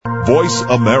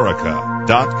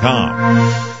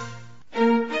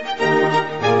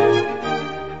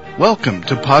VoiceAmerica.com. Welcome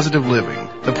to Positive Living,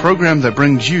 the program that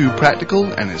brings you practical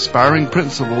and inspiring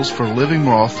principles for living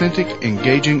more authentic,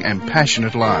 engaging, and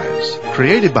passionate lives.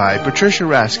 Created by Patricia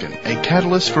Raskin, a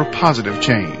catalyst for positive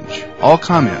change. All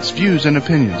comments, views, and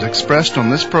opinions expressed on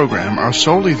this program are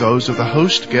solely those of the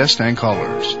host, guest, and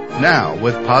callers. Now,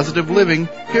 with Positive Living,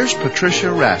 here's Patricia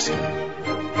Raskin.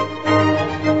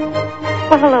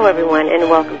 Well, hello, everyone, and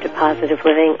welcome to Positive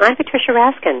Living. I'm Patricia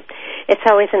Raskin. It's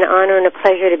always an honor and a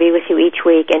pleasure to be with you each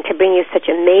week and to bring you such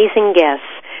amazing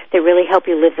guests that really help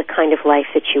you live the kind of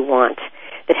life that you want,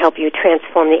 that help you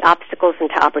transform the obstacles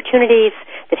into opportunities,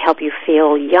 that help you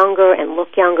feel younger and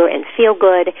look younger and feel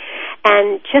good,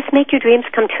 and just make your dreams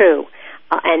come true.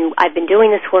 And I've been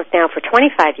doing this work now for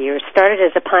 25 years, started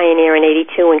as a pioneer in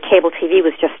 82 when cable TV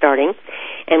was just starting,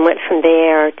 and went from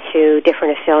there to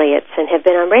different affiliates and have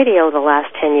been on radio the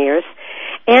last 10 years,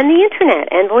 and the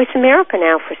Internet, and Voice America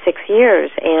now for 6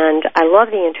 years. And I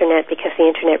love the Internet because the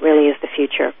Internet really is the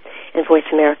future. And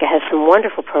Voice America has some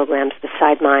wonderful programs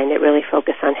beside mine that really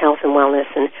focus on health and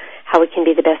wellness and how we can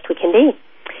be the best we can be.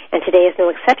 And today is no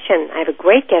exception. I have a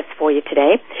great guest for you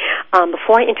today.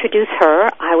 Before I introduce her,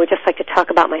 I would just like to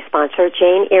talk about my sponsor,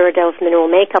 Jane Iredale's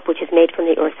Mineral Makeup, which is made from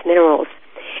the Earth's minerals.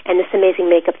 And this amazing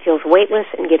makeup feels weightless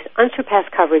and gives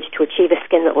unsurpassed coverage to achieve a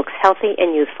skin that looks healthy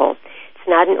and youthful. It's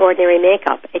not an ordinary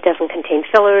makeup. It doesn't contain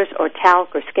fillers or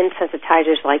talc or skin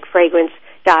sensitizers like fragrance,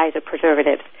 dyes, or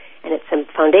preservatives. And it's a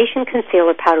foundation,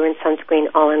 concealer, powder, and sunscreen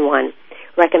all in one.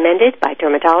 Recommended by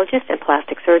dermatologists and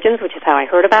plastic surgeons, which is how I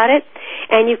heard about it.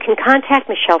 And you can contact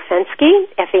Michelle Fenske,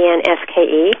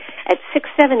 Fenske, at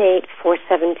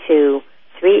 678-472-3866,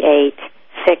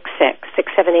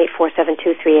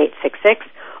 678-472-3866,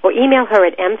 or email her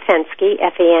at mfenske,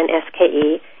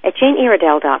 Fenske, at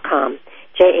janeiredale.com,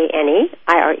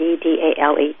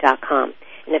 JANEIREDALE.com.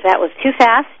 And if that was too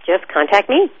fast, just contact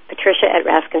me, Patricia at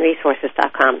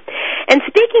RaskinResources.com. And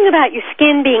speaking about your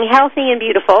skin being healthy and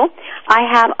beautiful, I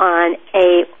have on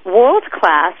a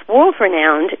world-class,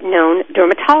 world-renowned known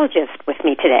dermatologist with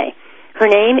me today. Her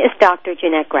name is Dr.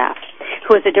 Jeanette Graf,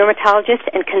 who is a dermatologist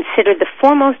and considered the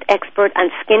foremost expert on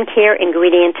skincare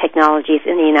ingredient technologies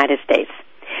in the United States.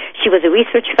 She was a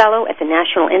research fellow at the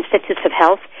National Institutes of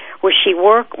Health, where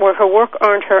her work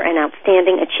earned her an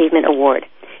Outstanding Achievement Award.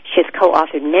 She has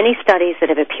co-authored many studies that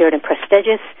have appeared in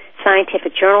prestigious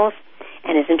scientific journals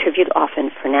and is interviewed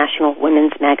often for national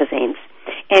women's magazines.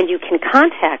 And you can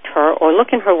contact her or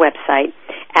look in her website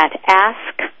at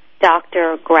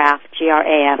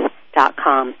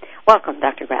askdrgraf.com. Welcome,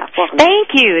 Dr. Graf. Welcome.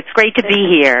 Thank you. It's great to be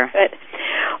here. Good.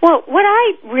 Well, what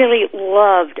I really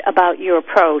loved about your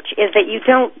approach is that you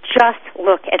don't just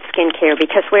look at skincare,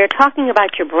 because we're talking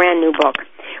about your brand new book,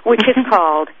 which is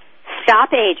called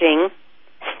Stop Aging,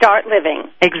 Start Living.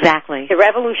 Exactly. The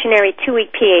revolutionary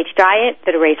 2-week pH diet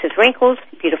that erases wrinkles,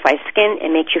 beautifies skin,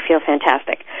 and makes you feel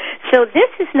fantastic. So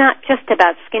this is not just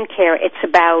about skincare. It's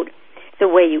about the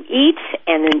way you eat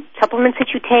and the supplements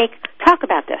that you take. Talk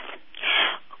about this.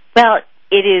 Well,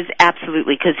 it is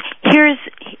absolutely, because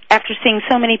after seeing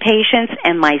so many patients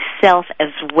and myself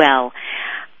as well,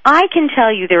 I can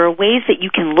tell you there are ways that you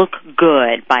can look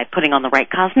good by putting on the right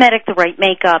cosmetic, the right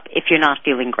makeup, if you're not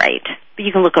feeling great. But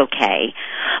you can look okay.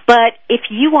 But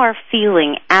if you are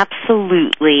feeling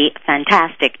absolutely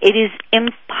fantastic, it is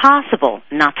impossible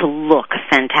not to look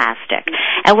fantastic.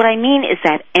 And what I mean is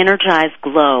that energized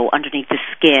glow underneath the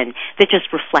skin that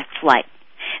just reflects light.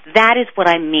 That is what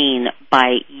I mean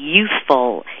by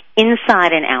youthful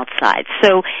inside and outside.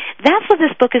 So that's what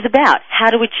this book is about, how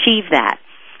to achieve that.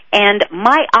 And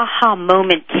my aha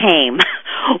moment came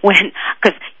when,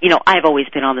 because, I've always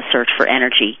been on the search for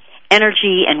energy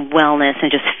and wellness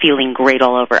and just feeling great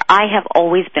all over. I have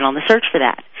always been on the search for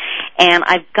that. And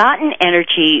I've gotten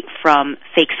energy from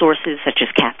fake sources such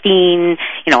as caffeine.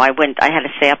 I had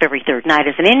to stay up every third night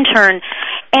as an intern.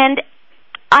 And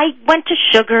I went to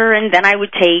sugar, and then I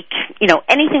would take,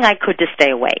 anything I could to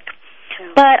stay awake.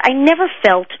 But I never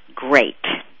felt great.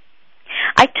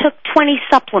 I took 20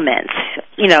 supplements,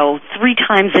 3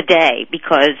 times a day,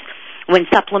 because when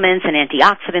supplements and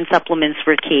antioxidant supplements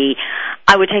were key,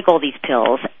 I would take all these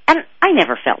pills, and I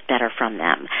never felt better from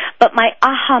them. But my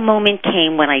aha moment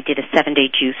came when I did a 7-day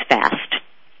juice fast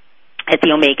at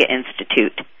the Omega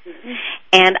Institute. Mm-hmm.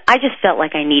 And I just felt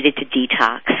like I needed to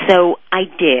detox, so I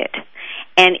did.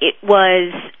 And it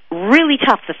was really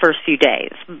tough the first few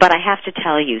days, but I have to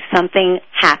tell you, something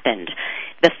happened.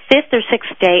 The 5th or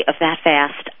 6th day of that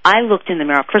fast, I looked in the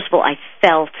mirror. First of all, I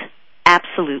felt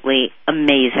absolutely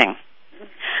amazing.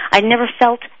 I never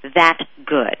felt that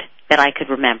good that I could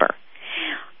remember.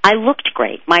 I looked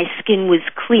great. My skin was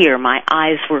clear. My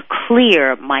eyes were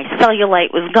clear. My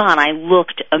cellulite was gone. I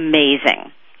looked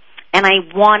amazing. And I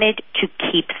wanted to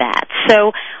keep that.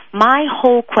 So my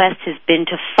whole quest has been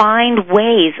to find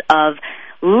ways of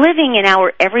living in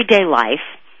our everyday life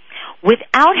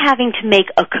without having to make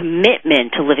a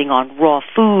commitment to living on raw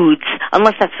foods,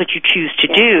 unless that's what you choose to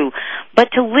do, but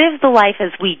to live the life as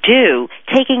we do,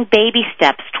 taking baby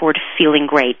steps toward feeling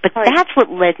great. But that's what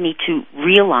led me to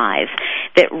realize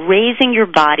that raising your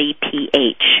body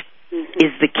pH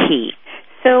is the key.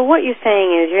 So what you're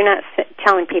saying is you're not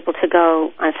telling people to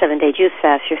go on a 7-day juice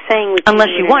fast. You're saying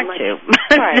unless you want to.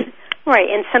 Right.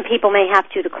 And some people may have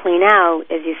to clean out,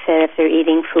 as you said, if they're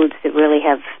eating foods that really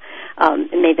have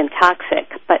made them toxic.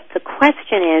 But the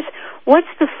question is, what's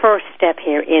the first step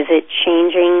here? Is it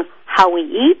changing how we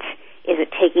eat? Is it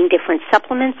taking different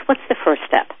supplements? What's the first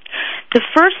step? The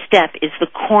first step is the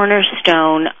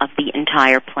cornerstone of the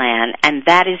entire plan, and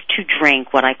that is to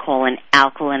drink what I call an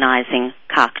alkalinizing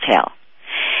cocktail.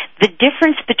 The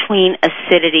difference between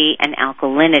acidity and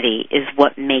alkalinity is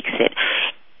what makes it.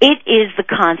 It is the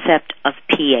concept of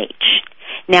pH.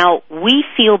 Now, we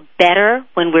feel better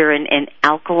when we're in an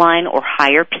alkaline or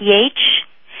higher pH,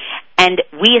 and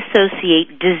we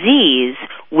associate disease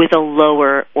with a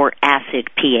lower or acid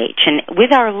pH. And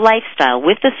with our lifestyle,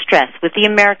 with the stress, with the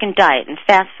American diet and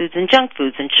fast foods and junk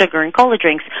foods and sugar and cola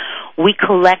drinks, we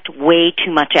collect way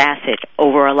too much acid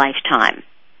over a lifetime.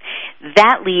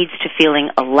 That leads to feeling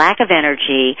a lack of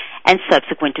energy and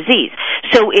subsequent disease.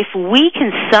 So if we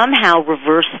can somehow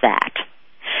reverse that,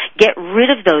 get rid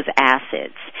of those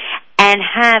acids, and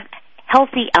have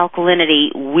healthy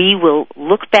alkalinity, we will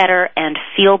look better and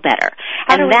feel better.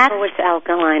 How do we know what's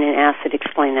alkaline and acid?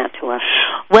 Explain that to us.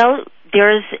 Well,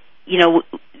 there's,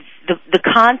 the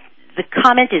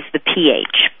comment is the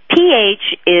pH.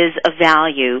 pH is a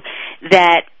value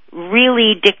that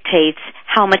really dictates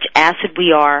how much acid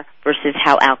we are versus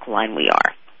how alkaline we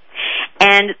are.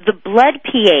 And the blood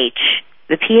pH,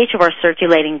 the pH of our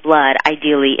circulating blood,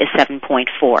 ideally is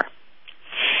 7.4.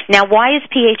 Now, why is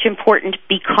pH important?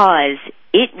 Because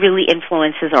it really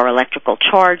influences our electrical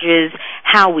charges,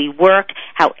 how we work,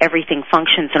 how everything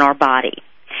functions in our body.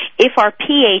 If our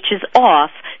pH is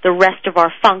off, the rest of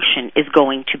our function is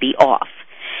going to be off.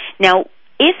 Now,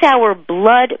 if our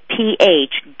blood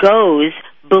pH goes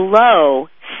below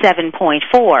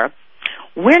 7.4,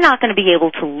 we're not going to be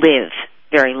able to live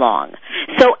very long.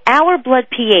 So our blood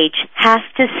pH has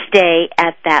to stay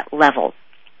at that level.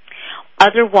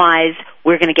 Otherwise,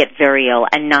 we're going to get very ill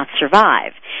and not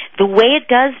survive. The way it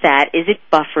does that is it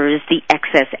buffers the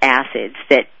excess acids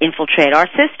that infiltrate our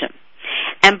system.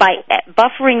 And by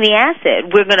buffering the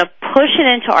acid, we're going to push it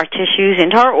into our tissues,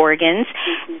 into our organs,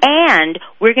 and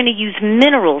we're going to use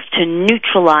minerals to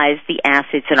neutralize the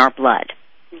acids in our blood.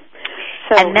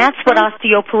 So and that's what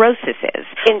osteoporosis is.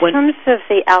 In terms of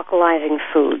the alkalizing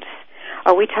foods,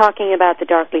 are we talking about the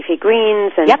dark leafy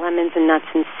greens and lemons and nuts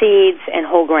and seeds and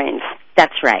whole grains?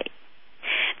 That's right.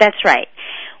 That's right.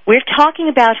 We're talking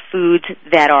about foods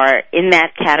that are in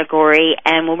that category,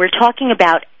 and when we're talking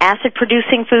about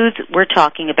acid-producing foods, we're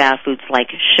talking about foods like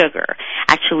sugar,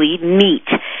 actually meat.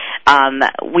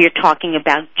 We're talking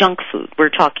about junk food. We're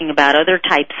talking about other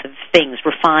types of things,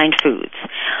 refined foods.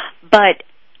 But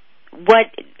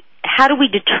how do we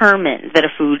determine that a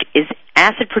food is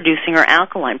acid-producing or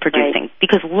alkaline-producing? Right.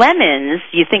 Because lemons,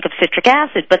 you think of citric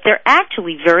acid, but they're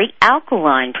actually very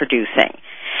alkaline-producing.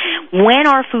 When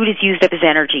our food is used up as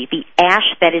energy, the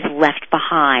ash that is left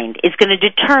behind is going to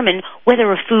determine whether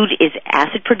a food is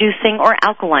acid-producing or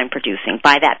alkaline-producing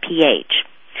by that pH.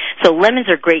 So lemons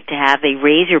are great to have. They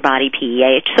raise your body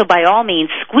pH. So by all means,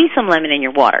 squeeze some lemon in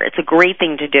your water. It's a great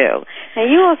thing to do. Now,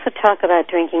 you also talk about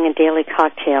drinking a daily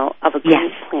cocktail of a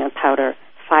green plant powder,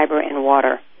 fiber, and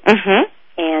water. Mm-hmm.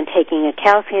 And taking a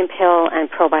calcium pill and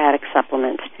probiotic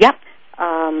supplement. Yep.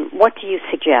 What do you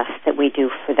suggest that we do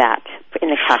for that in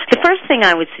the cocktail? The first thing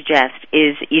I would suggest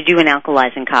is you do an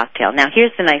alkalizing cocktail. Now,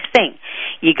 here's the nice thing.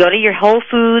 You go to your Whole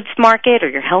Foods market or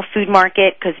your health food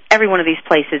market, because every one of these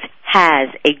places has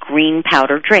a green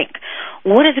powder drink.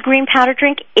 What is a green powder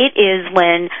drink? It is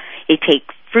when they take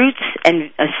fruits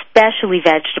and especially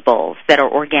vegetables that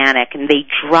are organic, and they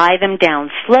dry them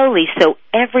down slowly so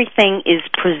everything is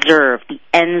preserved, the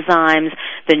enzymes,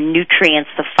 the nutrients,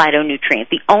 the phytonutrients.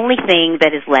 The only thing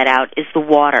that is let out is the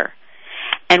water.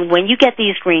 And when you get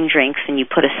these green drinks and you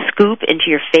put a scoop into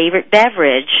your favorite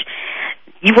beverage,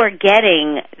 you are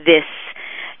getting this,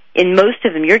 in most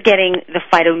of them, you're getting the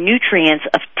phytonutrients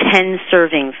of 10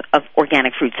 servings of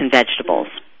organic fruits and vegetables.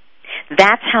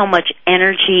 That's how much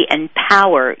energy and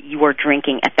power you are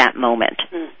drinking at that moment.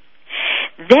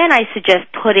 Then I suggest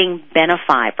putting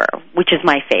Benefiber, which is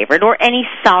my favorite, or any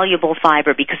soluble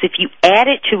fiber, because if you add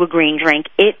it to a green drink,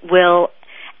 it will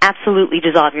absolutely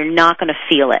dissolve. You're not going to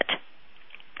feel it.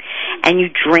 And you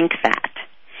drink that.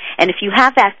 And if you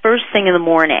have that first thing in the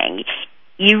morning,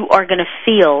 you are going to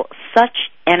feel such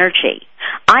energy.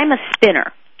 I'm a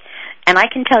spinner, and I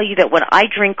can tell you that when I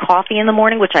drink coffee in the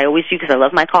morning, which I always do because I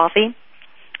love my coffee,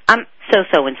 I'm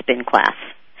so-so in spin class.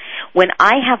 When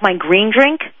I have my green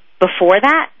drink before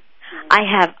that, I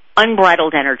have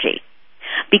unbridled energy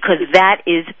because that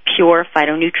is pure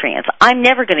phytonutrients. I'm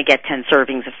never going to get 10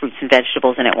 servings of fruits and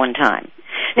vegetables in at one time.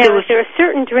 Now, is there a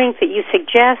certain drink that you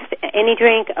suggest, any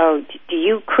drink, or do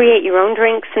you create your own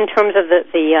drinks in terms of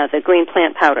the green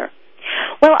plant powder?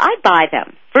 Well, I buy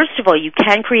them. First of all, you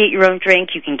can create your own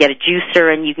drink. You can get a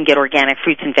juicer, and you can get organic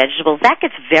fruits and vegetables. That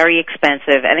gets very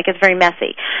expensive, and it gets very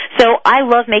messy. So I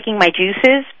love making my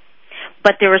juices,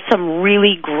 but there are some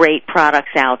really great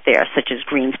products out there, such as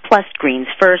Greens Plus, Greens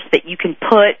First, that you can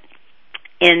put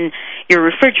in your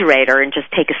refrigerator and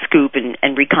just take a scoop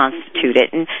and reconstitute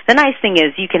it. And the nice thing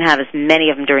is you can have as many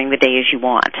of them during the day as you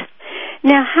want.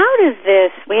 Now, how does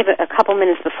this, we have a couple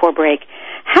minutes before break,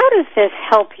 how does this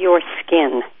help your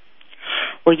skin?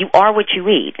 Well, you are what you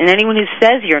eat, and anyone who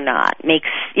says you're not makes,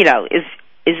 is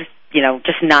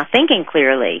just not thinking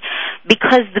clearly,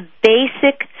 because the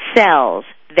basic cells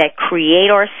that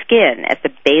create our skin at the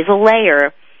basal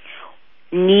layer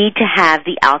need to have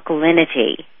the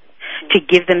alkalinity to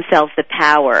give themselves the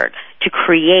power to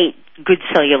create good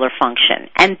cellular function.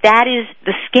 And that is,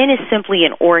 the skin is simply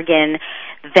an organ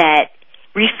that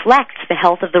reflects the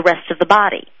health of the rest of the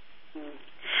body.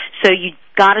 So you've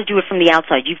got to do it from the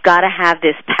outside. You've got to have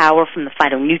this power from the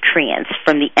phytonutrients,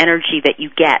 from the energy that you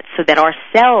get, so that our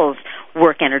cells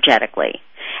work energetically.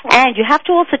 And you have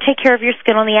to also take care of your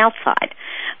skin on the outside,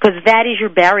 because that is your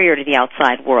barrier to the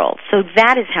outside world. So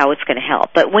that is how it's going to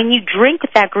help. But when you drink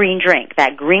that green drink,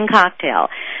 that green cocktail,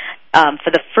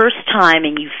 for the first time,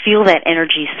 and you feel that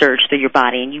energy surge through your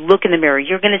body, and you look in the mirror,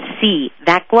 you're going to see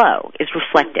that glow is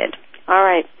reflected. All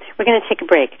right. We're going to take a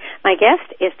break. My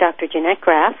guest is Dr. Jeanette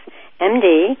Graff,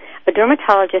 MD, a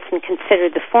dermatologist and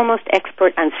considered the foremost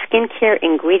expert on skincare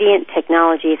ingredient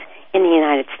technologies in the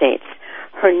United States.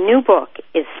 Her new book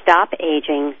is Stop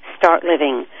Aging, Start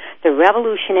Living, the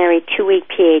revolutionary 2-week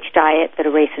pH diet that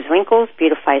erases wrinkles,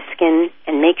 beautifies skin,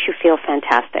 and makes you feel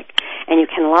fantastic. And you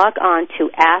can log on to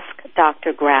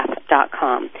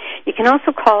AskDrGraff.com. You can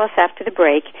also call us after the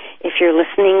break if you're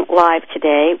listening live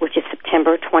today, which is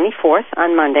September 24th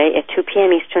on Monday at 2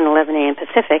 p.m. Eastern, 11 a.m.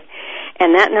 Pacific,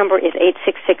 and that number is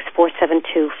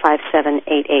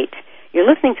 866-472-5788. You're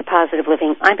listening to Positive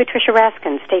Living. I'm Patricia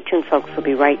Raskin. Stay tuned, folks. We'll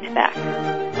be right back.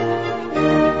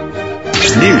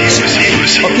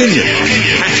 News, opinion.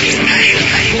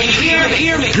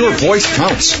 Your voice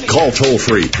counts. Call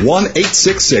toll-free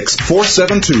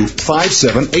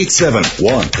 1-866-472-5787.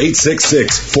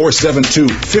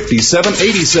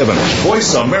 1-866-472-5787.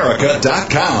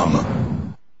 VoiceAmerica.com.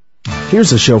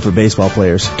 Here's a show for baseball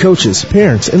players, coaches,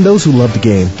 parents, and those who love the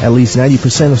game. At least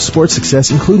 90% of sports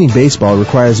success, including baseball,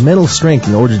 requires mental strength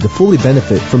in order to fully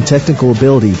benefit from technical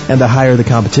ability. And the higher the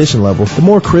competition level, the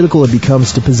more critical it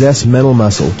becomes to possess mental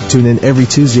muscle. Tune in every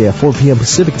Tuesday at 4 p.m.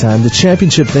 Pacific Time to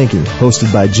Championship Thinking,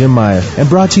 hosted by Jim Meyer, and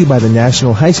brought to you by the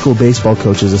National High School Baseball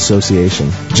Coaches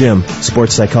Association. Jim,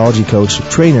 sports psychology coach,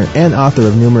 trainer, and author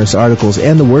of numerous articles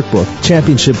and the workbook,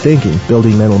 Championship Thinking,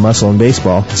 Building Mental Muscle in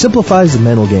Baseball, simplifies the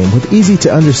mental game with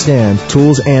easy-to-understand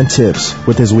tools and tips.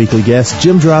 With his weekly guests,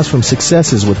 Jim draws from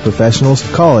successes with professionals,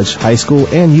 college, high school,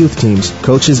 and youth teams,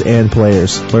 coaches, and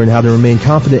players. Learn how to remain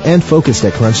confident and focused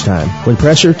at crunch time, when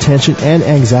pressure, tension, and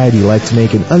anxiety like to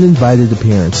make an uninvited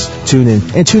appearance. Tune in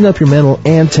and tune up your mental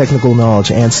and technical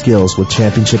knowledge and skills with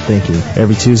Championship Thinking,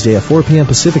 every Tuesday at 4 p.m.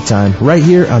 Pacific Time, right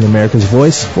here on America's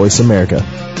Voice, Voice America.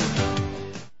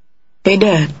 Hey,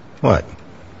 Dad. What?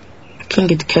 I can't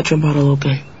get the ketchup bottle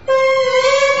open.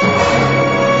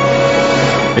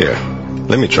 Here,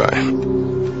 let me try.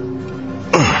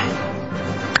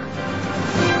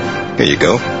 Here you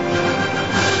go.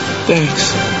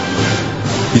 Thanks.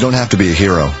 You don't have to be a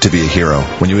hero to be a hero.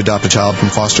 When you adopt a child from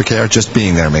foster care, just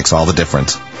being there makes all the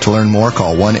difference. To learn more,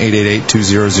 call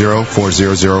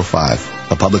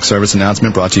 1-888-200-4005. A public service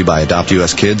announcement brought to you by Adopt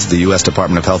U.S. Kids, the U.S.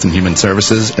 Department of Health and Human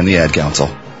Services, and the Ad Council.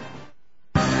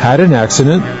 Had an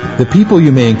accident? The people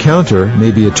you may encounter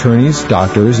may be attorneys,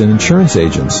 doctors, and insurance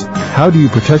agents. How do you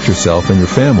protect yourself and your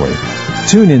family?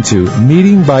 Tune into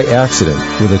Meeting by Accident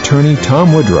with attorney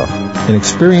Tom Woodruff, an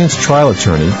experienced trial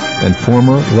attorney and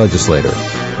former legislator.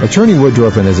 Attorney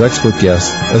Woodruff and his expert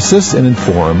guests assist and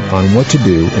inform on what to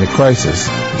do in a crisis,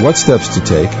 what steps to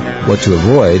take, what to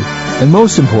avoid, and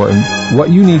most important,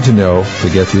 what you need to know to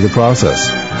get through the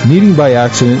process. Meeting by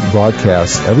Accident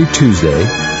broadcasts every Tuesday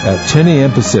at 10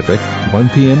 a.m. Pacific, 1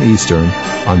 p.m. Eastern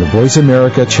on the Voice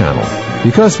America channel.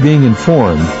 Because being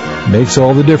informed makes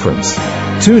all the difference.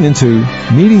 Tune into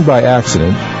Meeting by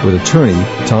Accident with attorney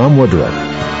Tom Woodruff.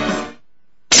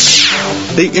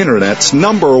 The Internet's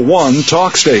 #1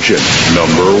 talk station.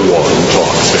 #1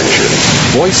 talk station.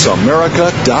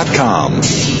 VoiceAmerica.com.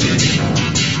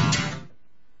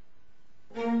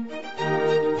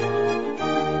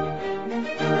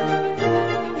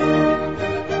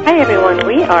 Hi, everyone.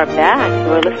 We are back.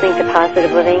 We're listening to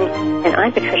Positive Living, and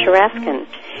I'm Patricia Raskin.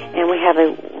 And we have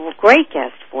a great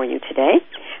guest for you today.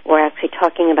 We're actually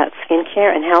talking about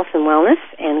skincare and health and wellness,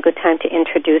 and good time to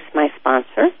introduce my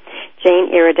sponsor. Jane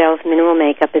Iredell's Mineral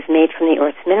Makeup is made from the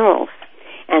Earth's minerals.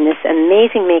 And this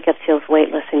amazing makeup feels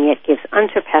weightless and yet gives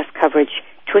unsurpassed coverage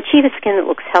to achieve a skin that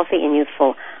looks healthy and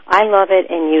youthful. I love it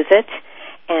and use it,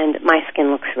 and my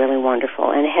skin looks really wonderful.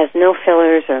 And it has no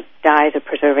fillers or dyes or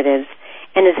preservatives,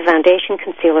 and is a foundation,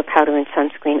 concealer, powder, and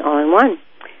sunscreen all in one.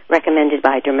 Recommended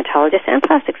by dermatologists and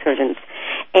plastic surgeons.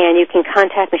 And you can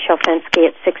contact Michelle Fenske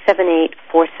at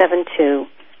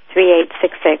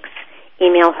 678-472-3866.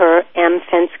 Email her,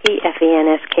 mfenske,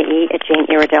 F-E-N-S-K-E, at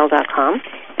janeiredell.com,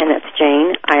 and that's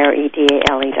Jane,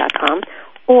 I-R-E-D-A-L-E.com,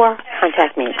 or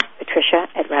contact me, Patricia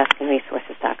at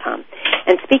RaskinResources.com.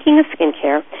 And speaking of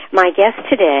skincare, my guest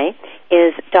today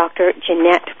is Dr.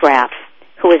 Jeanette Graff,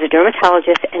 who is a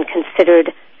dermatologist and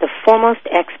considered the foremost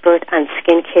expert on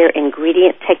skincare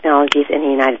ingredient technologies in the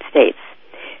United States.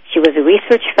 She was a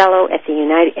research fellow at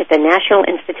the National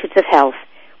Institutes of Health,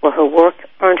 where her work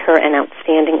earned her an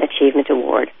Outstanding Achievement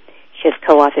Award. She has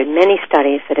co-authored many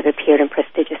studies that have appeared in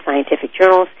prestigious scientific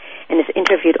journals and is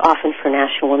interviewed often for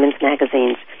national women's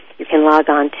magazines. You can log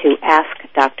on to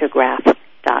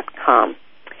AskDrGraff.com.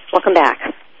 Welcome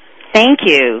back. Thank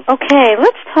you. Okay,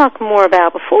 let's talk more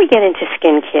about, before we get into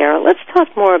skincare, let's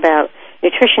talk more about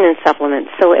nutrition and supplements.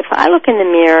 So if I look in the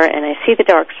mirror and I see the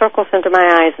dark circles under my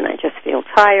eyes and I just feel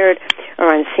tired,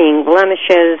 or I'm seeing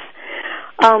blemishes,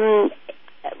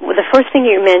 the first thing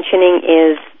you're mentioning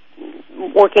is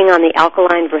working on the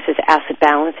alkaline versus acid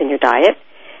balance in your diet.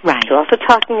 Right. You're also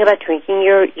talking about drinking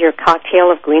your cocktail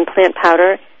of green plant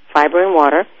powder, fiber, and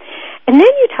water. And then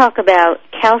you talk about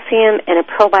calcium and a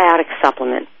probiotic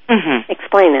supplement. Mm-hmm.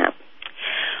 Explain that.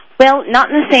 Well,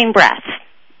 not in the same breath,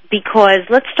 because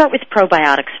let's start with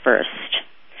probiotics first.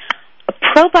 A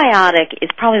probiotic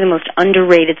is probably the most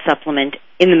underrated supplement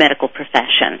in the medical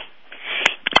profession.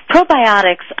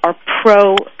 Probiotics are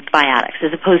probiotics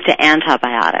as opposed to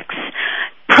antibiotics.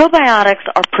 Probiotics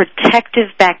are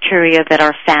protective bacteria that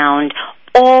are found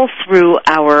all through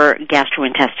our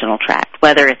gastrointestinal tract,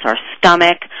 whether it's our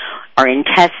stomach, our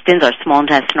intestines, our small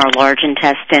intestine, our large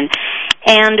intestine,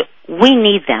 and we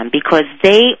need them because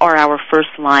they are our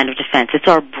first line of defense. It's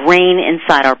our brain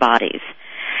inside our bodies.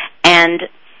 And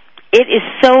it is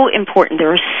so important.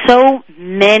 There are so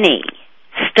many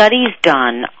studies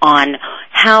done on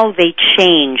how they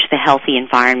change the healthy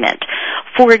environment.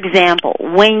 For example,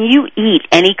 when you eat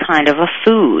any kind of a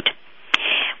food,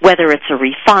 whether it's a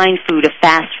refined food, a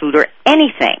fast food, or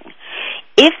anything,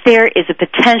 if there is a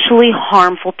potentially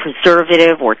harmful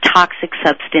preservative or toxic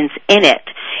substance in it,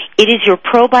 it is your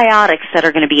probiotics that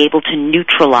are going to be able to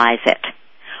neutralize it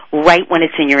right when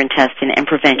it's in your intestine and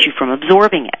prevent you from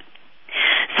absorbing it.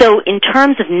 So in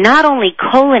terms of not only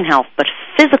colon health but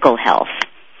physical health,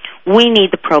 we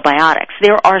need the probiotics.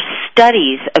 There are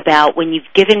studies about when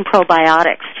you've given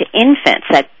probiotics to infants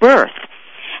at birth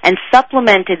and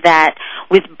supplemented that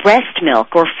with breast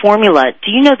milk or formula.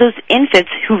 Do you know those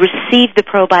infants who received the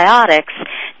probiotics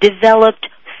developed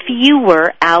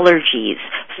fewer allergies,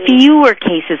 fewer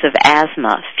cases of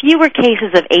asthma, fewer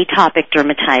cases of atopic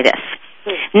dermatitis?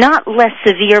 Not less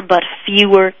severe, but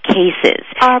fewer cases.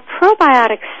 Are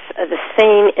probiotics the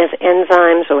same as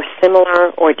enzymes or similar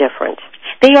or different?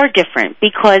 They are different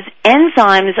because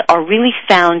enzymes are really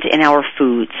found in our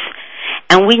foods.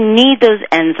 And we need those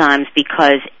enzymes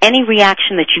because any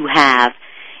reaction that you have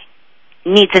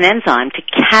needs an enzyme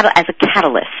as a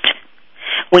catalyst.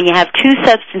 When you have two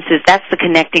substances, that's the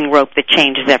connecting rope that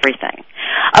changes everything.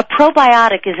 A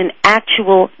probiotic is an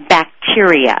actual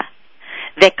bacteria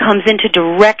that comes into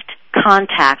direct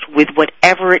contact with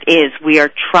whatever it is we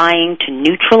are trying to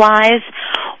neutralize,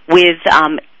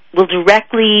 will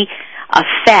directly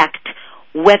affect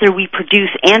whether we produce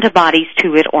antibodies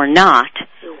to it or not,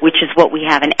 which is what we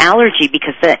have an allergy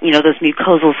because those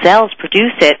mucosal cells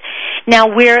produce it. Now,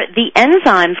 where the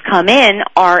enzymes come in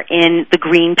are in the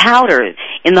green powders,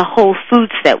 in the whole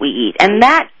foods that we eat. And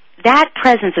that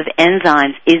presence of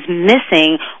enzymes is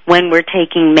missing when we're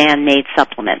taking man-made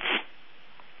supplements.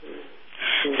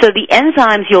 So the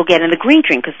enzymes you'll get in the green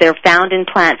drink because they're found in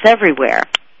plants everywhere.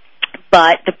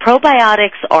 But the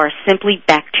probiotics are simply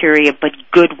bacteria, but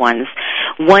good ones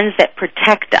that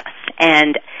protect us.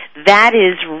 And that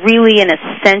is really an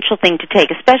essential thing to take,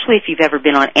 especially if you've ever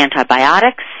been on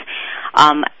antibiotics.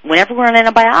 Whenever we're on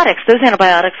antibiotics, those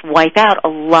antibiotics wipe out a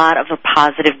lot of the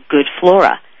positive, good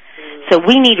flora. So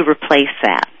we need to replace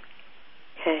that.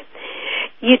 Okay.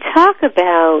 You talk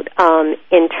about,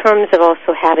 in terms of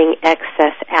also having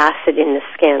excess acid in the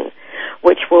skin,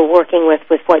 which we're working with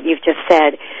what you've just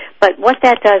said. But what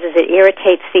that does is it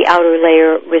irritates the outer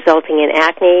layer, resulting in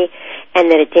acne, and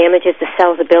then it damages the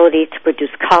cell's ability to produce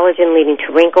collagen, leading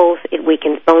to wrinkles. It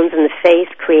weakens bones in the face,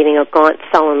 creating a gaunt,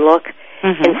 sullen look,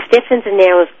 and stiffens and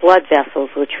narrows blood vessels,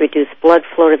 which reduce blood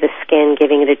flow to the skin,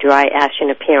 giving it a dry, ashen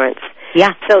appearance.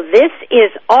 Yeah. So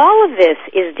all of this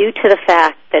is due to the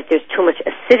fact that there's too much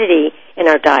acidity in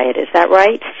our diet. Is that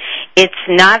right? It's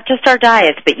not just our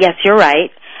diets, but yes, you're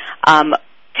right.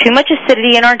 Too much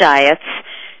acidity in our diets,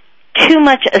 too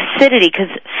much acidity, because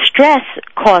stress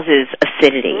causes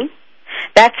acidity.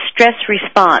 That stress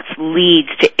response leads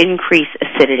to increased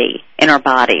acidity in our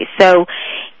body. So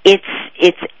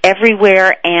it's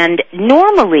everywhere, and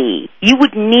normally you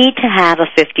would need to have a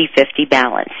 50-50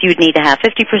 balance. You would need to have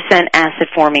 50% acid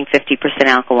forming, 50%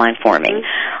 alkaline forming.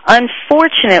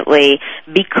 Unfortunately,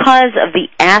 because of the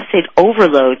acid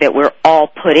overload that we're all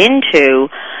put into,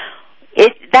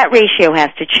 that ratio has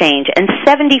to change, and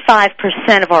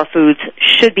 75% of our foods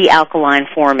should be alkaline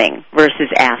forming versus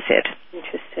acid.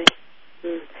 Interesting.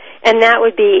 And that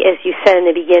would be, as you said in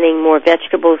the beginning, more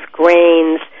vegetables,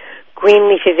 grains, green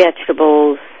leafy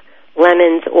vegetables,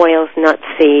 lemons, oils, nuts,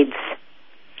 seeds.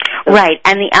 Right,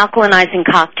 and the alkalinizing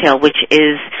cocktail, which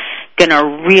is going to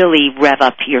really rev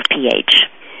up your pH.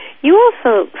 You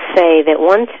also say that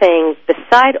one thing,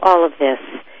 beside all of this,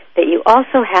 that you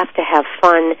also have to have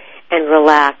fun and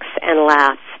relax and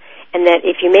laugh, and that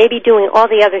if you may be doing all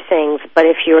the other things, but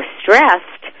if you're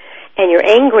stressed and you're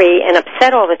angry and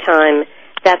upset all the time,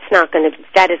 that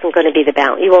isn't going to be the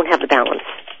balance. You won't have the balance.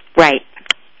 Right.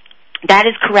 That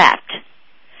is correct.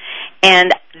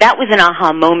 And that was an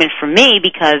aha moment for me,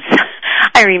 because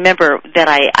I remember that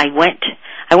I went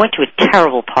to a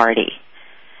terrible party,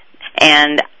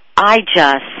 and I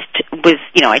just was,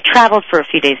 I traveled for a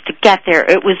few days to get there.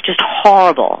 It was just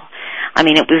horrible. I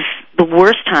mean, it was the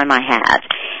worst time I had.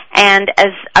 And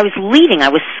as I was leaving, I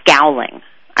was scowling.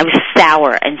 I was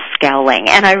sour and scowling.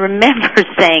 And I remember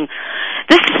saying,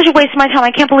 this is such a waste of my time.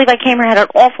 I can't believe I came here, had an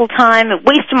awful time, a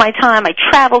waste of my time. I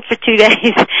traveled for 2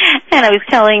 days. And I was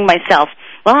telling myself,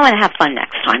 well, I'm going to have fun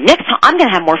next time. Next time, I'm going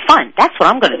to have more fun. That's what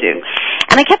I'm going to do.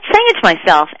 And I kept saying it to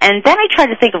myself. And then I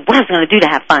tried to think of what I was going to do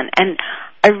to have fun. And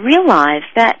I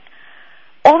realized that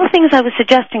all the things I was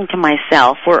suggesting to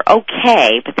myself were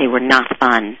okay, but they were not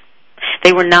fun.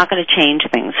 They were not going to change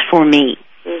things for me.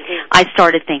 I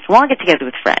started thinking, well, I'll get together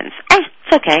with friends.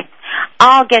 It's okay.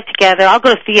 I'll get together. I'll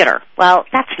go to theater. Well,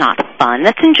 that's not fun.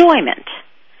 That's enjoyment.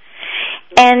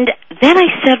 And then I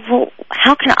said, well,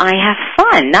 how can I have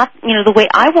fun? Not, the way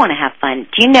I want to have fun.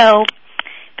 Do you know,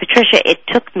 Patricia, it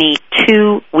took me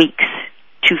 2 weeks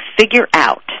to figure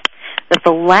out that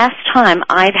the last time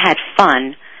I'd had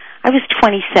fun, I was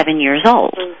 27 years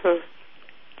old.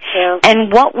 Yeah.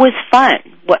 And what was fun?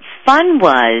 What fun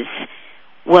was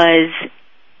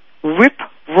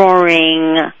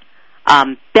rip-roaring,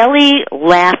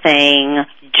 belly-laughing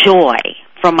joy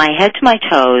from my head to my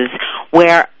toes,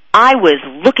 where I was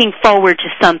looking forward to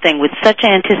something with such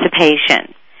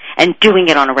anticipation and doing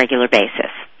it on a regular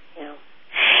basis. Yeah.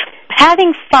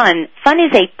 Having fun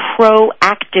is a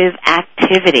proactive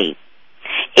activity.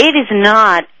 It is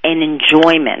not an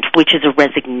enjoyment, which is a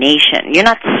resignation. You're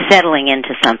not settling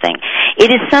into something.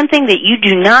 It is something that you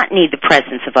do not need the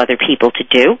presence of other people to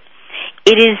do.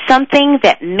 It is something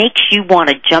that makes you want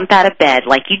to jump out of bed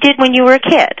like you did when you were a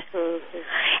kid.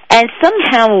 And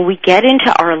somehow when we get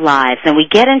into our lives and we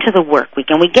get into the work week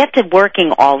and we get to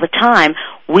working all the time,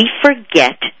 we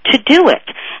forget to do it.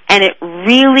 And it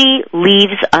really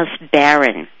leaves us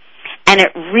barren. And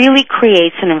it really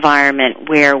creates an environment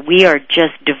where we are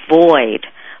just devoid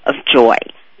of joy,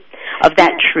 of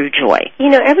that true joy.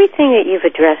 Everything that you've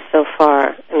addressed so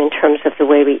far, in terms of the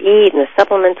way we eat and the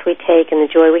supplements we take and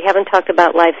the joy, we haven't talked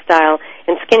about lifestyle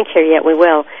and skincare yet, we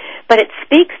will. But it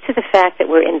speaks to the fact that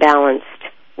we're imbalanced.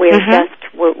 We're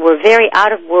we're very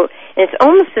out of, and it's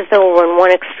almost as though we're in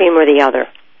one extreme or the other.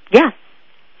 Yeah.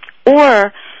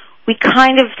 Or we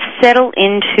kind of settle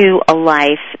into a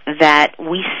life that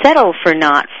we settle for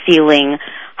not feeling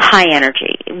high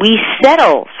energy. We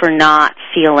settle for not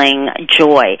feeling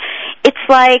joy. It's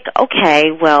like,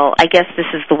 okay, well, I guess this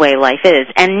is the way life is.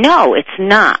 And no, it's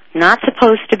not. Not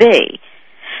supposed to be.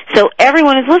 So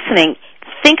everyone who's listening,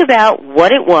 think about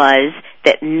what it was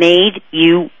that made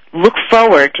you look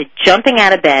forward to jumping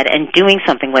out of bed and doing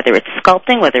something, whether it's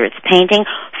sculpting, whether it's painting.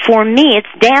 For me, it's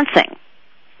dancing.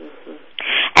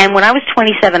 And when I was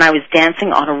 27, I was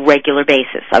dancing on a regular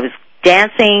basis. I was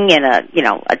dancing in a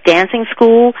dancing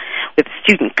school with a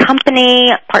student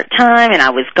company part-time, and I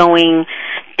was going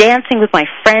dancing with my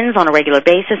friends on a regular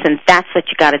basis, and that's what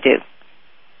you got to do.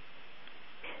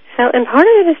 So, and part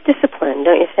of it is discipline,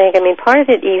 don't you think? I mean, part of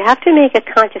it, you have to make a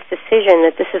conscious decision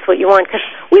that this is what you want, because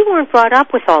we weren't brought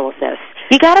up with all of this.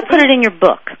 You got to put it in your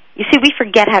book. You see, we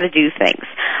forget how to do things.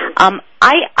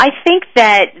 I think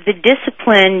that the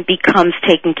discipline becomes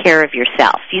taking care of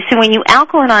yourself. You see, when you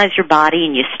alkalinize your body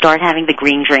and you start having the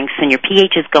green drinks and your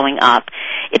pH is going up,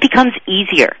 it becomes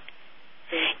easier.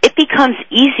 It becomes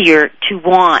easier to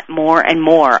want more and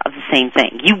more of the same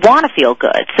thing. You want to feel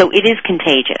good, so it is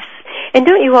contagious. And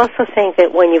don't you also think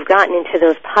that when you've gotten into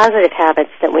those positive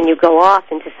habits, that when you go off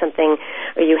into something,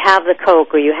 or you have the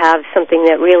Coke, or you have something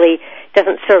that really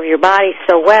doesn't serve your body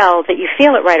so well, that you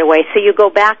feel it right away, so you go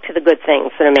back to the good things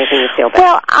that are making you feel better?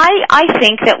 Well, I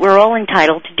think that we're all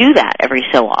entitled to do that every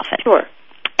so often. Sure.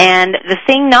 And the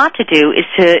thing not to do is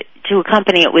to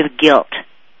accompany it with guilt.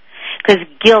 Because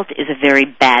guilt is a very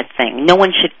bad thing. No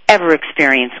one should ever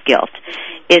experience guilt.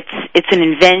 It's an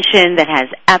invention that has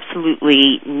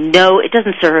absolutely it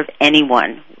doesn't serve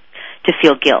anyone to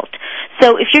feel guilt.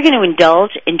 So if you're going to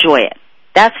indulge, enjoy it.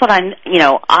 That's what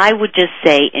I would just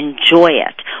say enjoy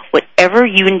it. Whatever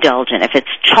you indulge in. If it's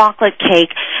chocolate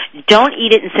cake, don't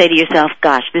eat it and say to yourself,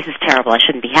 gosh, this is terrible, I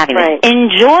shouldn't be having right. this.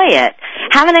 Enjoy it.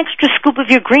 Have an extra scoop of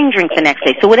your green drink the next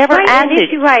day. So whatever adds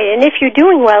it. Right, and if you're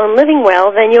doing well and living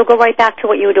well, then you'll go right back to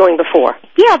what you were doing before.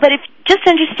 Yeah, but if just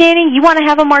understanding you want to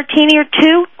have a martini or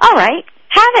two, all right.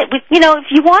 Have it. If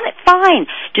you want it, fine.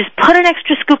 Just put an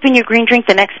extra scoop in your green drink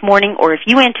the next morning, or if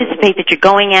you anticipate that you're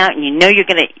going out and you know you're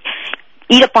going to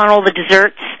eat up on all the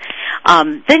desserts,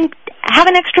 then have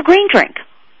an extra green drink.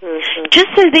 Mm-hmm.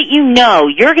 Just so that you know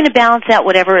you're going to balance out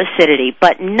whatever acidity,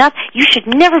 but you should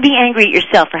never be angry at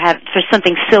yourself for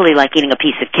something silly like eating a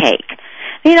piece of cake.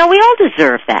 We all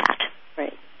deserve that.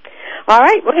 Right. All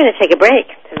right, we're going to take a break.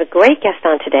 There's a great guest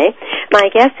on today. My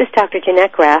guest is Dr.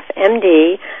 Jeanette Graf,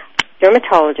 MD,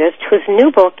 dermatologist, whose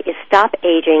new book is Stop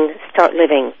Aging, Start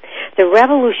Living, the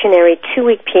revolutionary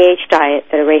 2-week pH diet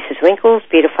that erases wrinkles,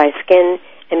 beautifies skin,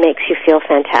 and makes you feel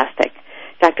fantastic.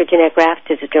 Dr. Jeanette Graf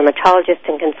is a dermatologist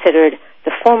and considered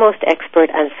the foremost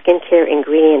expert on skincare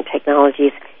ingredient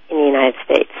technologies in the United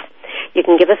States. You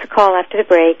can give us a call after the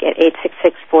break at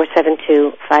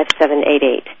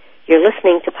 866-472-5788. You're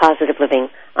listening to Positive Living.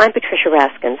 I'm Patricia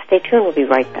Raskin. Stay tuned. We'll be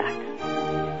right back.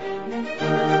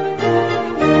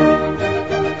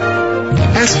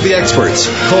 Ask the experts.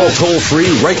 Call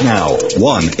toll-free right now,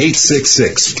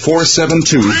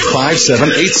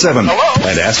 1-866-472-5787.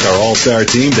 And ask our All-Star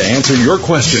team to answer your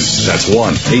question. That's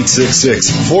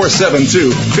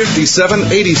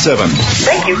 1-866-472-5787.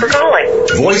 Thank you for calling.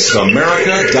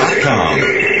 VoiceAmerica.com.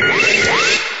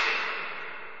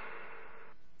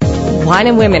 Wine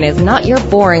and Women is not your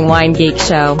boring wine geek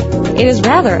show. It is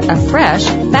rather a fresh,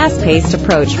 fast-paced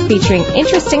approach featuring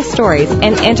interesting stories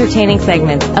and entertaining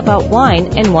segments about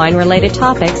wine and wine-related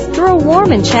topics through a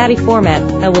warm and chatty format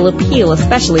that will appeal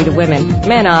especially to women,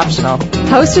 men optional.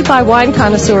 Hosted by wine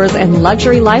connoisseurs and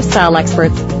luxury lifestyle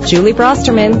experts Julie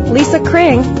Brosterman, Lisa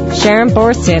Kring, Sharon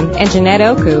Borston, and Jeanette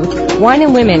Oku, Wine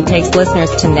and Women takes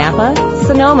listeners to Napa,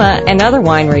 Sonoma, and other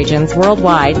wine regions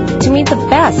worldwide to meet the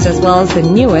best as well as the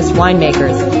newest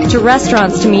winemakers, to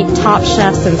restaurants to meet top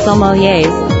chefs and sommeliers,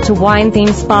 to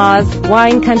wine-themed spas,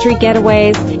 wine country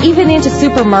getaways, even into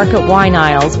supermarket wine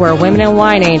aisles where Women in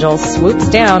Wine Angel swoops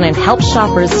down and helps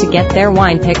shoppers to get their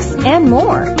wine picks and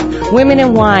more. Women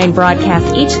in Wine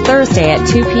broadcasts each Thursday at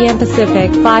 2 p.m.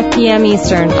 Pacific, 5 p.m.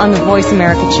 Eastern on the Voice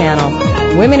America channel.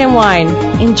 Women in Wine,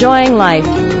 enjoying life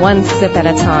one sip at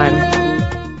a time.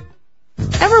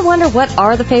 Ever wonder what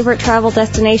are the favorite travel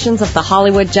destinations of the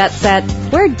Hollywood jet set?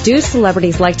 Where do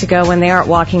celebrities like to go when they aren't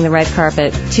walking the red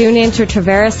carpet? Tune in to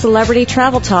Traveras Celebrity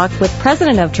Travel Talk with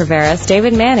President of Traveras,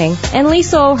 David Manning, and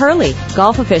Lisa O'Hurley,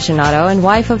 golf aficionado and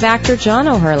wife of actor John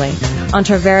O'Hurley. On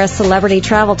Traveras Celebrity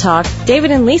Travel Talk,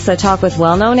 David and Lisa talk with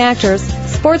well-known actors,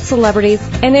 sports celebrities,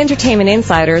 and entertainment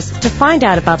insiders to find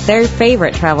out about their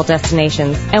favorite travel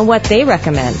destinations and what they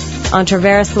recommend. On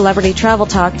Traveras Celebrity Travel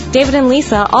Talk, David and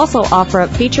Lisa also offer up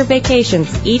featured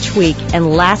vacations each week and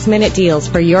last-minute deals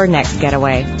for your next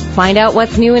getaway. Find out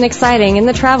what's new and exciting in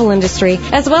the travel industry,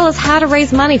 as well as how to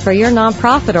raise money for your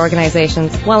nonprofit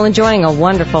organizations while enjoying a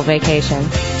wonderful vacation.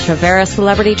 Traveras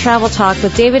Celebrity Travel Talk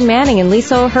with David Manning and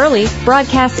Lisa O'Hurley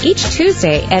broadcasts each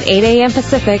Tuesday at 8 a.m.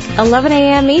 Pacific, 11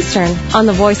 a.m. Eastern on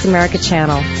the Voice America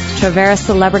channel. Traveras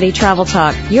Celebrity Travel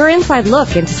Talk, your inside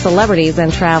look into celebrities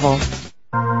and travel.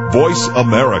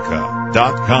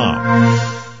 VoiceAmerica.com.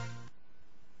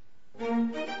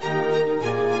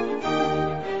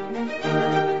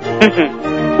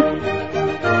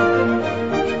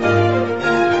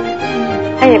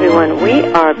 Hi, everyone. We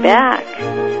are back.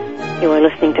 You are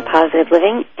listening to Positive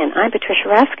Living, and I'm Patricia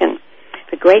Raskin.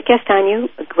 A great guest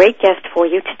for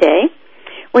you today.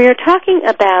 We are talking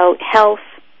about health,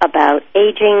 about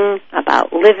aging,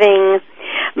 about living.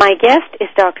 My guest is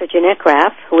Dr. Jeanette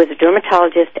Graf, who is a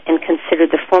dermatologist and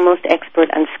considered the foremost expert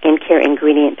on skincare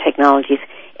ingredient technologies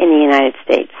in the United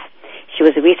States. She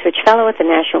was a research fellow at the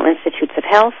National Institutes of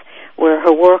Health, where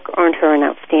her work earned her an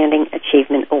Outstanding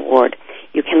Achievement Award.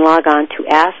 You can log on to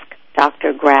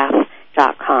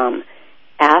AskDrGraf.com.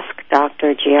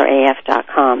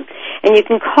 AskDrGraf.com. And you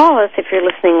can call us if you're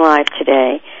listening live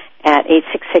today at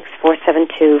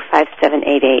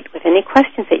 866-472-5788 with any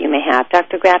questions that you may have.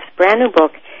 Dr. Graf's brand new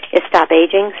book is Stop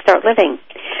Aging, Start Living,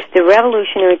 the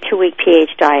revolutionary 2-week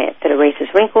pH diet that erases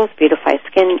wrinkles, beautifies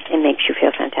skin, and makes you feel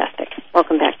fantastic.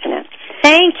 Welcome back, Jeanette.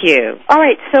 Thank you. All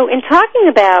right, so in talking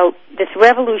about this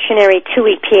revolutionary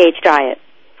 2-week pH diet,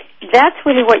 that's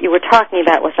really what you were talking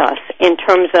about with us in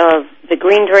terms of the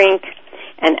green drink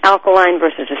and alkaline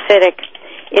versus acidic.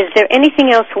 Is there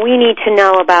anything else we need to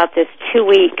know about this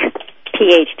 2-week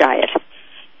pH diet?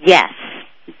 Yes.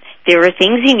 There are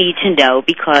things you need to know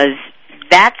because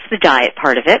that's the diet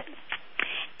part of it,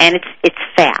 and it's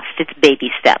fast. It's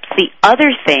baby steps. The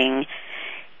other thing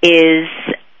is,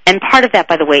 and part of that,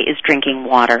 by the way, is drinking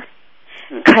water.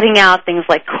 Cutting out things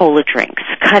like cola drinks,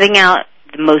 cutting out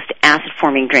the most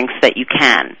acid-forming drinks that you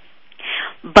can.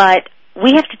 But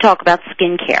we have to talk about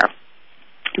skincare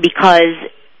because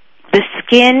the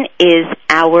skin is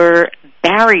our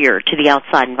barrier to the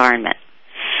outside environment.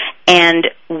 And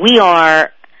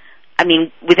without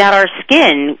our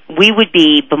skin, we would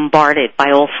be bombarded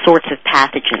by all sorts of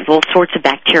pathogens, all sorts of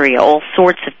bacteria, all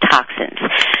sorts of toxins.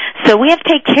 So we have to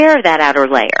take care of that outer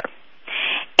layer.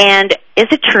 And as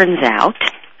it turns out,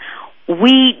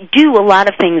 we do a lot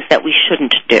of things that we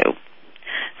shouldn't do.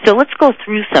 So let's go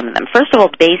through some of them. First of all,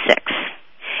 basics.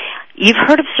 You've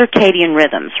heard of circadian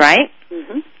rhythms, right?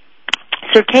 Mm-hmm.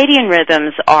 Circadian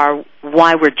rhythms are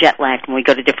why we're jet-lagged when we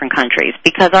go to different countries,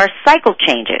 because our cycle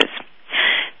changes.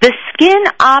 The skin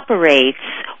operates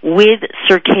with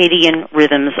circadian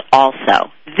rhythms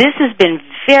also. This has been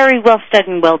very well studied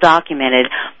and well documented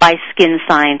by skin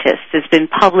scientists. It's been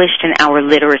published in our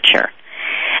literature.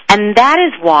 And that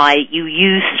is why you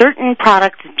use certain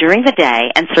products during the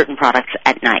day and certain products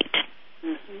at night.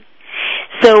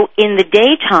 So in the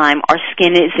daytime, our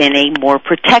skin is in a more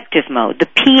protective mode. The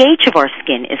pH of our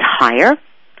skin is higher,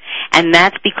 and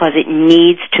that's because it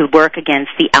needs to work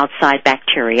against the outside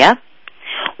bacteria.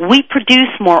 We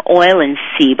produce more oil and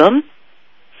sebum,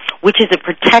 which is a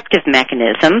protective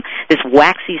mechanism, this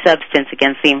waxy substance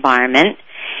against the environment,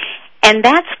 and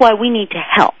that's why we need to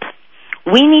help.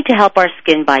 We need to help our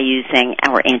skin by using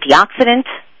our antioxidant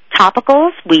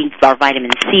topicals, our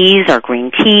vitamin C's, our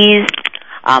green teas,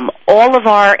 all of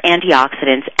our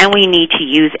antioxidants, and we need to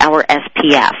use our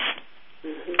SPF.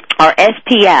 Our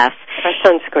SPF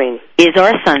is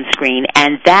our sunscreen,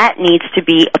 and that needs to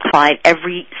be applied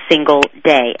every single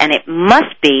day. And it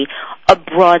must be a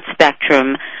broad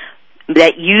spectrum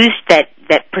that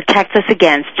protects us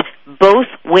against both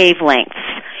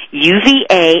wavelengths,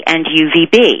 UVA and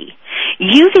UVB.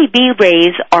 UVB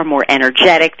rays are more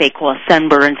energetic, they cause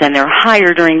sunburns, and they're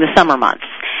higher during the summer months.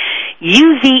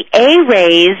 UVA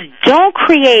rays don't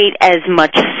create as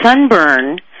much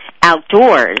sunburn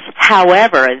outdoors.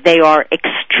 However, they are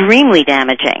extremely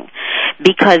damaging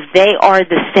because they are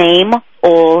the same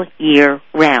all year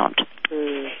round.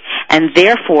 And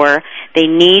therefore, they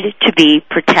need to be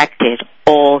protected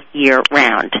all year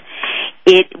round.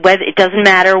 It doesn't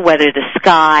matter whether the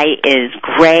sky is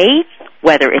gray,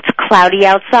 whether it's cloudy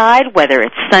outside, whether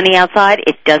it's sunny outside,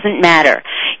 it doesn't matter.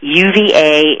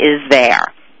 UVA is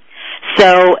there.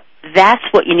 So that's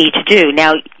what you need to do.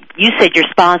 Now, you said your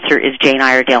sponsor is Jane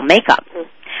Iredale Makeup.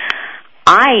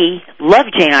 I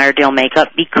love Jane Iredale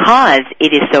Makeup because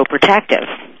it is so protective.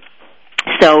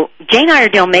 So Jane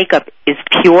Iredale Makeup is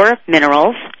pure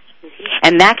minerals.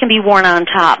 And that can be worn on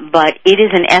top, but it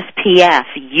is an SPF,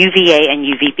 UVA and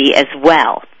UVB as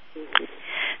well.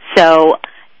 So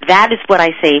that is what I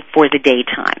say for the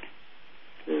daytime.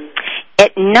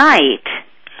 At night,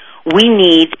 we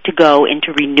need to go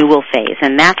into renewal phase,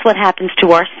 and that's what happens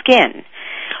to our skin.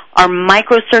 Our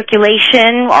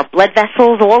microcirculation, our blood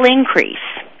vessels all increase,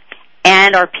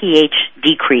 and our pH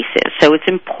decreases. So it's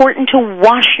important to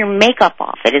wash your makeup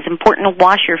off. It is important to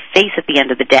wash your face at the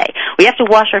end of the day. We have to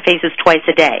wash our faces twice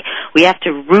a day. We have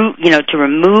to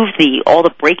remove all the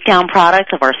breakdown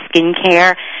products of our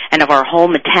skincare and of our whole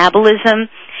metabolism.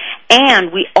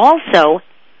 And we also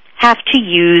have to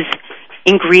use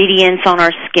ingredients on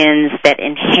our skins that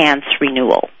enhance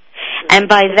renewal. And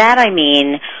by that I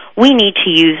mean we need to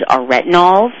use our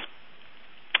retinols.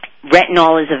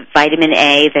 Retinol is a vitamin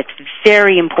A that's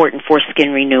very important for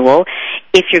skin renewal.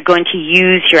 If you're going to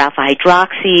use your alpha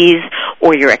hydroxys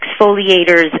or your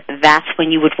exfoliators, that's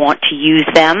when you would want to use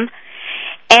them.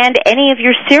 And any of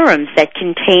your serums that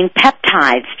contain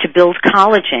peptides to build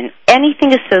collagen,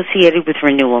 anything associated with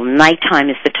renewal, nighttime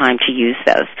is the time to use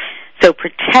those. So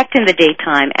protect in the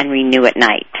daytime and renew at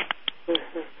night.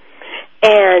 Mm-hmm.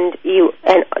 And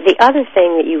the other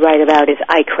thing that you write about is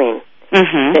eye cream.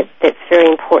 Mm-hmm. That's very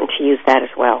important to use that as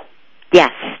well.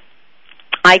 Yes.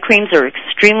 Eye creams are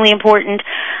extremely important.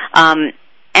 And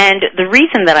the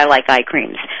reason that I like eye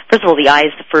creams, first of all, the eye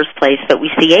is the first place that we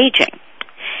see aging.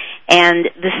 And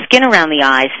the skin around the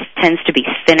eyes tends to be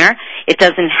thinner. It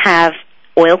doesn't have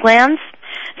oil glands.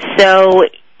 So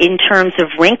in terms of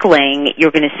wrinkling,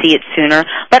 you're going to see it sooner.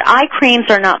 But eye creams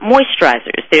are not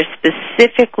moisturizers. They're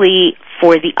specifically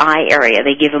for the eye area.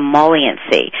 They give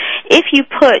emolliency. If you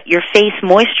put your face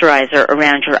moisturizer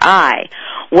around your eye,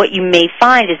 what you may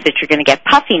find is that you're going to get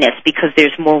puffiness because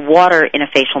there's more water in a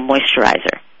facial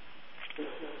moisturizer.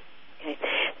 Okay.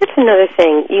 That's another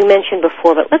thing you mentioned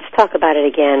before, but let's talk about it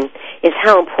again, is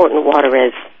how important water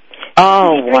is.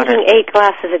 Oh, you're drinking 8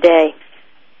 glasses a day.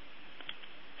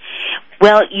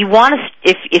 Well, you want to,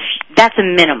 if that's a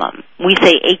minimum. We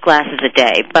say 8 glasses a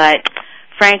day, but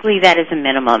frankly, that is a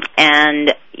minimum.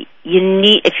 And you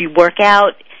need, if you work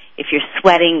out, if you're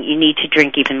sweating, you need to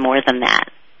drink even more than that.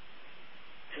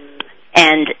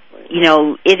 And,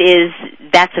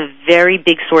 that's a very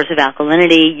big source of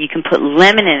alkalinity. You can put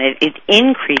lemon in it. It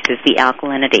increases the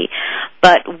alkalinity.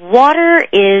 But water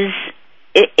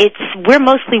we're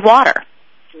mostly water.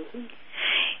 Mm-hmm.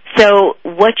 So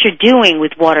what you're doing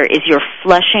with water is you're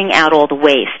flushing out all the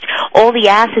waste. All the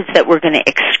acids that we're going to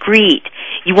excrete,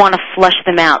 you want to flush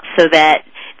them out so that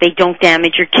they don't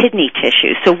damage your kidney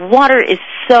tissue. So water is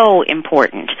so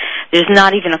important. There's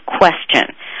not even a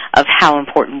question of how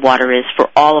important water is for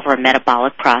all of our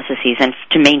metabolic processes and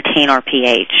to maintain our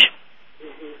pH.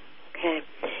 Mm-hmm. Okay.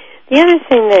 The other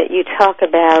thing that you talk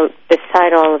about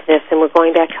beside all of this, and we're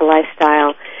going back to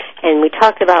lifestyle, and we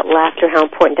talked about laughter, how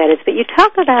important that is, but you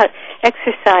talk about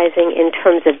exercising in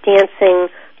terms of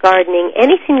dancing, gardening,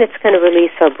 anything that's going to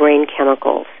release our brain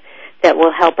chemicals that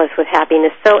will help us with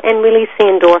happiness, and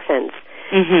releasing endorphins.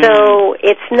 Mm-hmm. So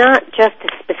it's not just a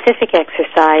specific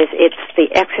exercise, it's the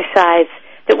exercise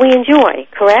that we enjoy,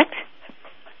 correct?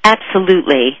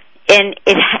 Absolutely. And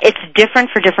it's different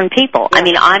for different people. Yeah. I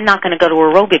mean, I'm not going to go to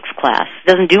aerobics class. It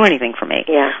doesn't do anything for me.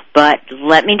 Yeah. But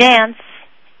let me dance.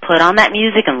 Put on that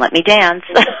music and let me dance.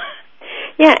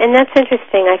 Yeah, and that's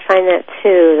interesting. I find that,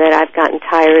 too, that I've gotten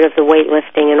tired of the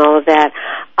weightlifting and all of that.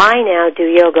 I now do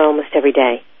yoga almost every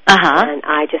day. Uh-huh. And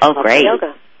I just love great.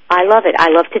 yoga. I love it.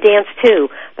 I love to dance, too.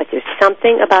 But there's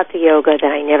something about the yoga that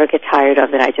I never get tired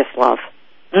of that I just love.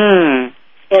 Mm.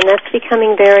 And that's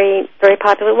becoming very, very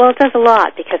popular. Well, it does a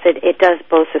lot because it does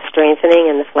both the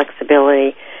strengthening and the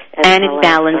flexibility. And it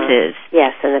balances.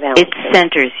 Yes, and the balance. It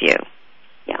centers you.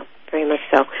 Yeah, very much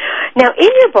so. Now, in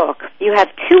your book, you have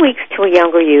 2 weeks to a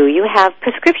younger you. You have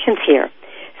prescriptions here.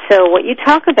 So what you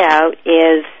talk about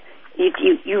is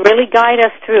you really guide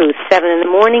us through 7 in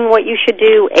the morning, what you should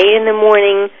do, 8 in the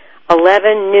morning,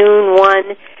 11, noon,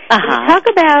 1. Uh-huh. You talk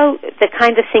about the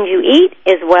kinds of things you eat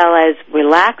as well as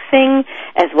relaxing,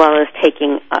 as well as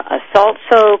taking a salt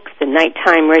soak, the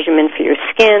nighttime regimen for your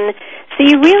skin. So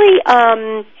you really,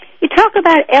 you talk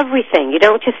about everything. You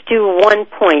don't just do one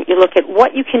point. You look at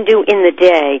what you can do in the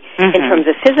day in terms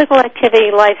of physical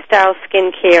activity, lifestyle,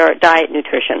 skincare, diet,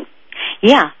 nutrition.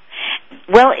 Yeah.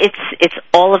 Well, it's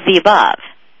all of the above.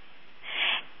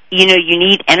 You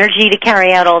need energy to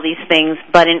carry out all these things,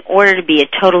 but in order to be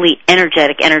a totally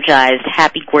energetic, energized,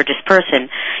 happy, gorgeous person,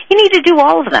 you need to do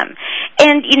all of them.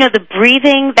 And, the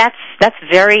breathing, that's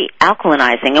very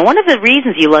alkalinizing. And one of the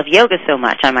reasons you love yoga so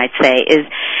much, I might say, is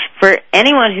for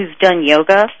anyone who's done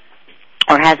yoga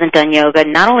or hasn't done yoga,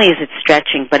 not only is it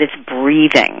stretching, but it's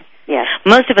breathing. Yes.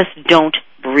 Most of us don't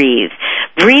breathe.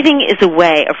 Breathing is a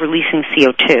way of releasing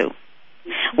CO2.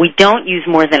 We don't use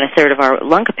more than a third of our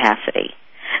lung capacity.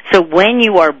 So when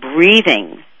you are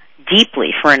breathing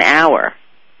deeply for an hour,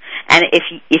 and if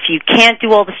you can't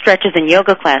do all the stretches in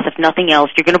yoga class, if nothing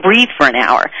else, you're going to breathe for an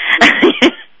hour.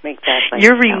 Exactly.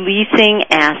 You're releasing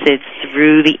acids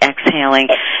through the exhaling.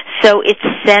 So it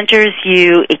centers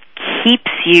you, it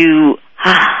keeps you,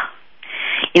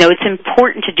 it's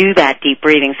important to do that deep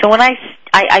breathing. So when I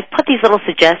put these little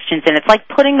suggestions in, it's like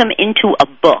putting them into a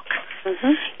book.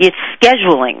 Mm-hmm. It's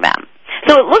scheduling them.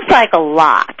 So it looks like a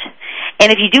lot.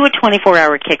 And if you do a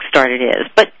 24-hour kickstart, it is.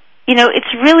 But,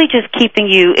 it's really just keeping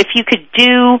you, if you could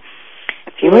do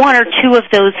one or two of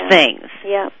those things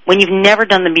when you've never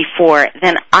done them before,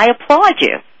 then I applaud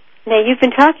you. Now, you've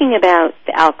been talking about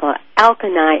the how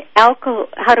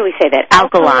do we say that?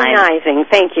 Alkalinizing.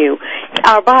 Thank you.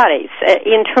 Our bodies,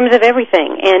 in terms of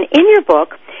everything. And in your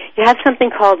book, you have something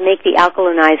called Make the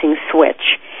Alkalinizing Switch.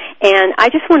 And I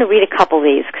just want to read a couple of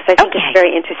these because I think it's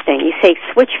very interesting. You say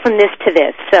switch from this to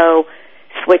this. So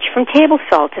switch from table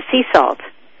salt to sea salt.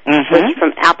 Mm-hmm. Switch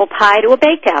from apple pie to a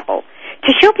baked apple.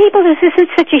 To show people this isn't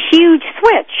such a huge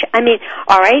switch. I mean,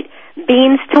 all right,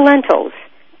 beans to lentils,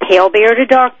 pale beer to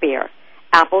dark beer,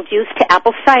 apple juice to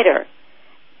apple cider.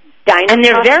 And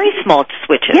they're very small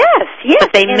switches. Yes.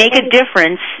 But they make a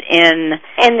difference in...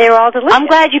 And they're all delicious. I'm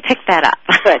glad you picked that up.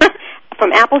 Good.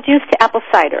 From apple juice to apple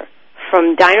cider.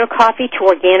 From diner coffee to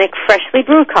organic, freshly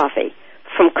brewed coffee.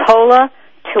 From cola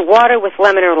to water with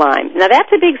lemon or lime. Now,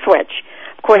 that's a big switch.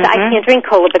 Of course, I can't drink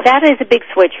cola, but that is a big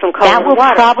switch from cola to water. That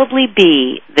will probably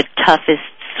be the toughest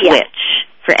switch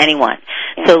for anyone.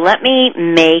 Yeah. So let me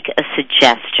make a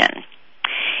suggestion.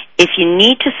 If you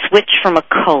need to switch from a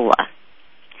cola,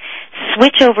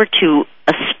 switch over to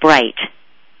a Sprite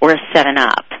or a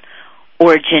 7-Up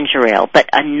or a ginger ale, but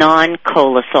a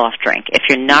non-cola soft drink if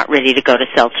you're not ready to go to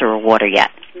seltzer or water yet.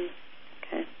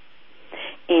 Okay.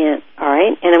 And all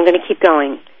right, and I'm going to keep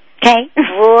going. Okay.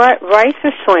 Rice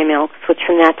or soy milk, switch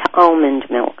from that to almond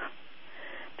milk.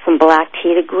 From black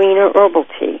tea to green or herbal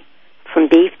tea. From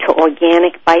beef to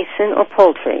organic bison or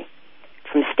poultry.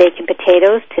 From steak and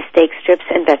potatoes to steak strips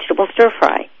and vegetable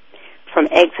stir-fry. From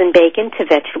eggs and bacon to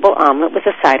vegetable omelet with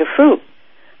a side of fruit.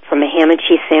 From a ham and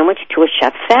cheese sandwich to a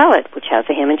chef's salad, which has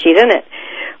a ham and cheese in it.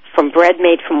 From bread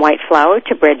made from white flour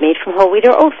to bread made from whole wheat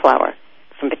or oat flour.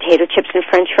 From potato chips and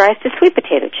french fries to sweet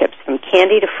potato chips. From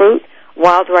candy to fruit,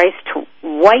 wild rice to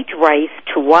white rice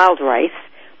to wild rice,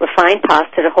 refined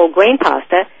pasta to whole grain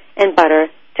pasta, and butter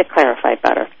to clarified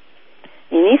butter.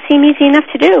 And these seem easy enough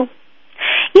to do.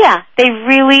 Yeah, they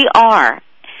really are.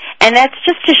 And that's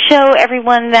just to show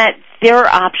everyone that there are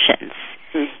options.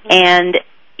 Mm-hmm. And,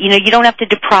 you don't have to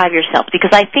deprive yourself,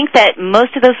 because I think that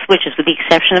most of those switches, with the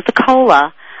exception of the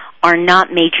cola, are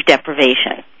not major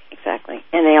deprivation. Exactly.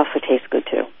 And they also taste good,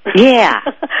 too. Yeah.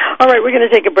 All right, we're going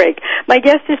to take a break. My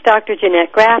guest is Dr.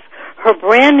 Jeanette Graf. Her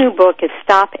brand new book is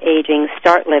Stop Aging,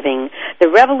 Start Living, the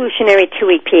revolutionary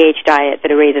 2-week pH diet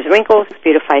that erases wrinkles,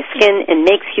 beautifies skin, and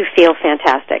makes you feel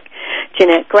fantastic.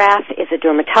 Jeanette Graf is a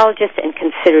dermatologist and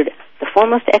considered the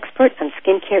foremost expert on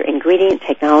skincare ingredient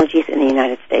technologies in the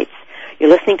United States. You're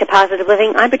listening to Positive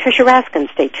Living. I'm Patricia Raskin.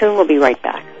 Stay tuned. We'll be right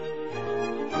back.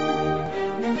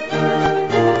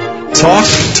 Talk,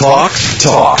 talk,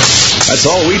 talk. That's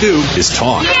all we do is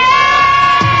talk.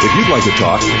 If you'd like to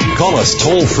talk, call us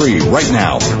toll-free right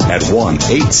now at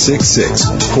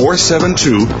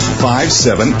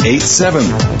 1-866-472-5787.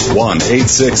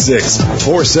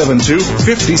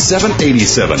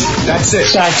 1-866-472-5787. That's it.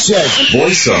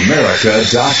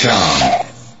 VoiceAmerica.com.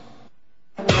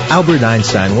 Albert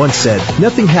Einstein once said,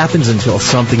 "Nothing happens until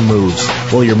something moves."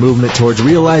 Well, your movement towards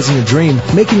realizing a dream,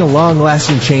 making a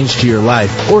long-lasting change to your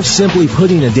life, or simply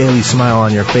putting a daily smile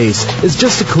on your face is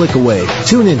just a click away.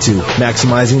 Tune into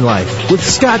Maximizing Life with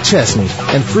Scott Chesney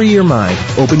and free your mind,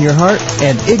 open your heart,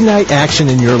 and ignite action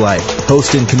in your life.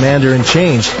 Host and commander in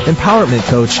change, empowerment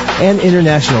coach, and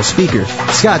international speaker,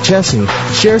 Scott Chesney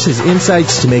shares his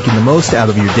insights to making the most out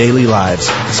of your daily lives.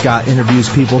 Scott interviews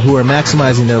people who are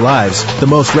maximizing their lives, the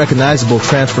most recognizable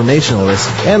transformationalists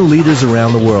and leaders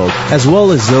around the world, as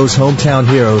well as those hometown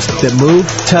heroes that move,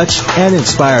 touch, and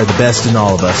inspire the best in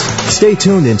all of us. Stay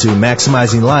tuned into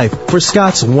Maximizing Life for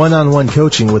Scott's one-on-one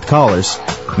coaching with callers.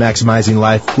 Maximizing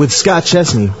Life with Scott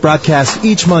Chesney broadcasts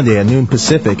each Monday at noon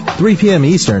Pacific, 3 p.m.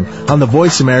 Eastern on the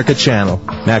Voice America channel.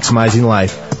 Maximizing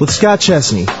Life with Scott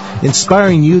Chesney,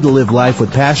 inspiring you to live life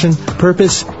with passion,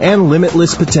 purpose, and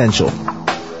limitless potential.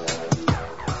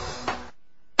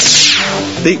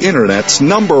 the Internet's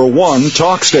 #1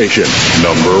 talk station.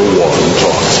 #1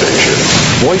 talk station.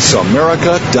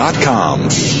 VoiceAmerica.com.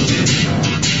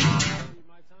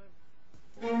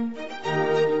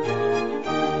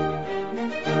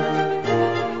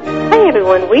 Hi,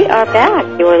 everyone. We are back.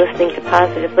 You are listening to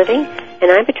Positive Living,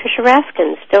 and I'm Patricia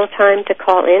Raskin. Still time to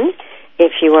call in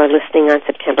if you are listening on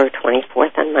September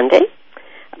 24th on Monday,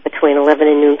 between 11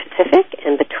 and noon Pacific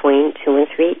and between 2 and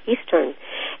 3 Eastern.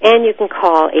 And you can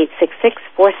call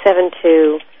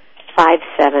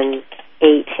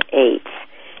 866-472-5788.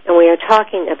 And we are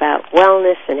talking about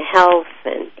wellness and health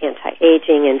and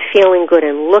anti-aging and feeling good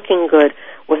and looking good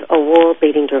with a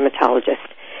world-leading dermatologist.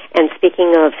 And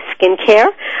speaking of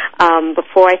skincare,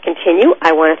 before I continue,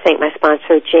 I want to thank my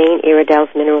sponsor, Jane Iredell's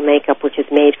Mineral Makeup, which is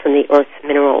made from the Earth's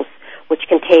minerals, which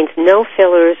contains no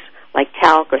fillers like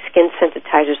talc or skin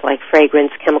sensitizers like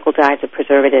fragrance, chemical dyes, or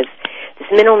preservatives.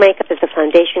 This mineral makeup is a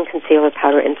foundation, concealer,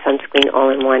 powder, and sunscreen all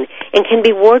in one and can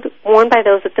be worn by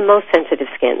those with the most sensitive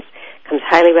skins. Comes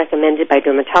highly recommended by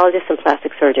dermatologists and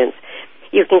plastic surgeons.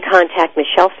 You can contact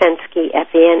Michelle Fenske,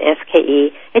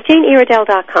 Fenske, at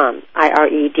JaneIredell.com,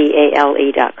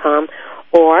 IREDALE.com,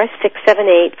 or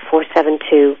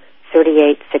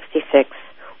 678-472-3866,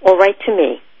 or write to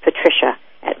me, Patricia,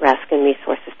 at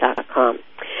RaskinResources.com.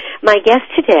 My guest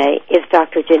today is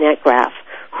Dr. Jeanette Graf,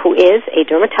 who is a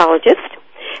dermatologist,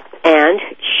 and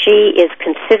she is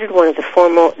considered one of the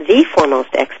foremost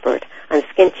expert on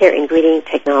skincare ingredient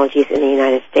technologies in the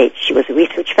United States. She was a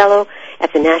research fellow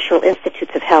at the National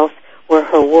Institutes of Health, where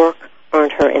her work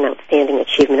earned her an Outstanding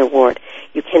Achievement Award.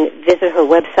 You can visit her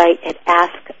website at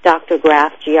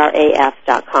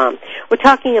AskDrGraf.com. We're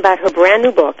talking about her brand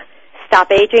new book,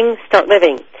 Stop Aging, Start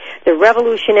Living, the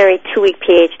revolutionary 2-week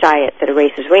pH diet that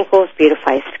erases wrinkles,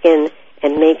 beautifies skin,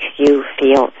 and makes you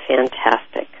feel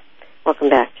fantastic. Welcome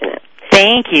back, Jeanette.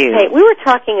 Thank you. Hey, we were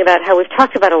talking about how we've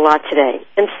talked about a lot today,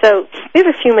 and so we have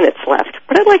a few minutes left.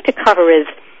 What I'd like to cover is,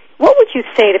 what would you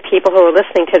say to people who are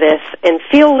listening to this and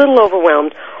feel a little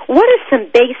overwhelmed? What are some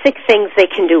basic things they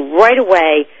can do right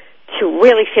away to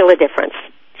really feel a difference?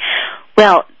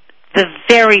 Well, the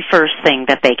very first thing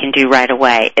that they can do right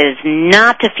away is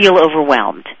not to feel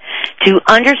overwhelmed, to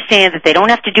understand that they don't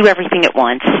have to do everything at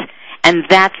once, and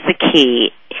that's the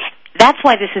key. That's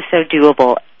why this is so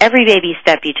doable. Every baby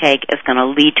step you take is going to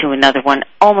lead to another one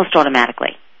almost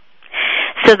automatically.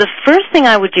 So the first thing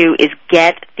I would do is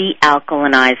get the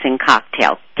alkalinizing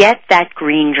cocktail. Get that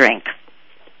green drink.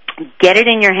 Get it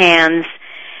in your hands.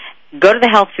 Go to the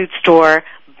health food store.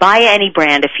 Buy any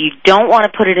brand. If you don't want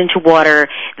to put it into water,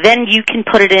 then you can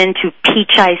put it into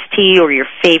peach iced tea or your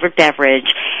favorite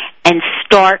beverage and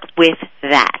start with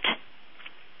that.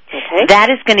 Okay. That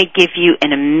is going to give you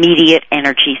an immediate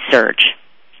energy surge.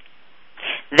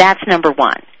 That's number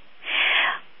one.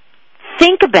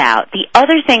 Think about, the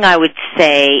other thing I would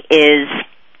say is,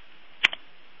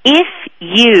 if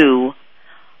you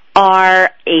are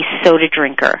a soda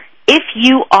drinker, if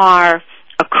you are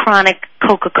a chronic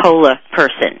Coca-Cola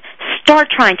person, start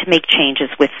trying to make changes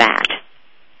with that.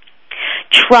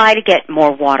 Try to get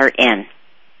more water in.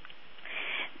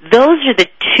 Those are the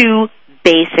two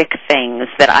basic things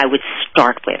that I would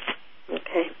start with.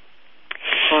 Okay.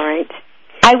 All right.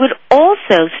 I would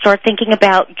also start thinking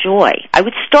about joy. I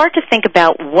would start to think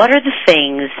about what are the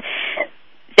things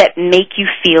that make you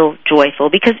feel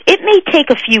joyful, because it may take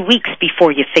a few weeks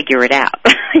before you figure it out,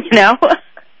 you know?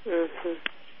 Mm-hmm.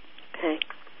 Okay.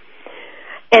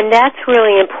 And that's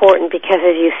really important because,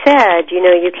 as you said, you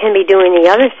know, you can be doing the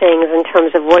other things in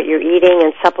terms of what you're eating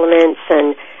and supplements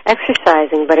and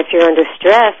exercising, but if you're under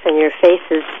stress and your face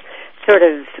is sort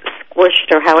of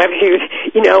squished or however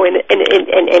you know, and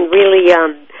really,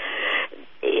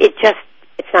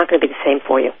 it's not going to be the same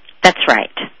for you. That's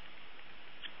right.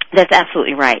 That's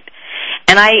absolutely right.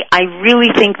 And I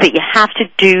really think that you have to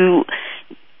do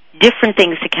different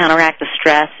things to counteract the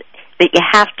stress, that you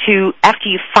have to, after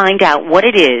you find out what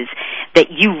it is that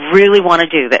you really want to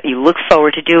do, that you look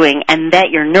forward to doing, and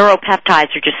that your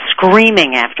neuropeptides are just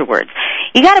screaming afterwards.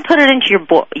 You got to put it into your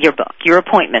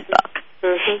appointment book.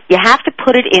 Mm-hmm. You have to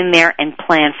put it in there and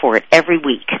plan for it every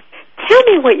week. Tell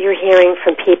me what you're hearing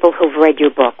from people who've read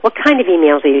your book. What kind of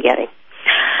emails are you getting?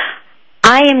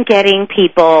 I am getting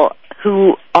people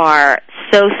who are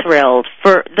so thrilled.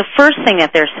 For the first thing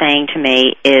that they're saying to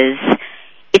me is,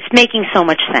 it's making so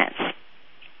much sense.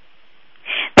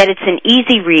 That it's an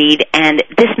easy read, and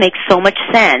this makes so much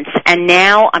sense, and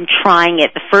now I'm trying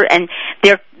it. And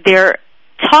they're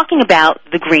talking about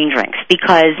the green drinks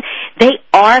because they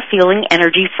are feeling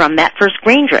energy from that first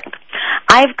green drink.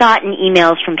 I've gotten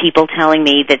emails from people telling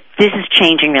me that this is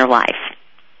changing their life.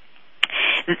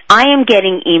 I am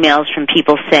getting emails from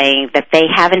people saying that they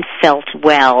haven't felt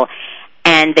well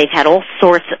and they've had all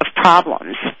sorts of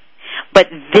problems, but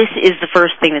this is the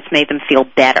first thing that's made them feel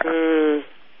better.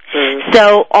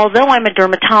 So although I'm a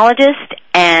dermatologist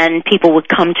and people would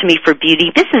come to me for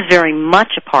beauty, this is very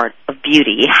much a part of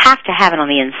beauty. You have to have it on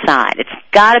the inside. It's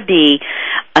got to be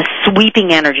a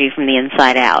sweeping energy from the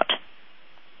inside out.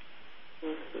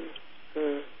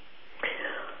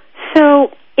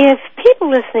 So if people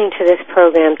listening to this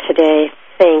program today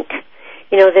think,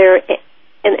 and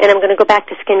I'm going to go back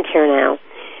to skincare now,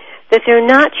 that they're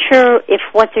not sure if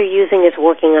what they're using is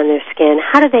working on their skin,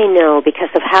 how do they know? Because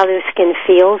of how their skin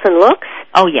feels and looks?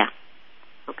 Oh, yeah.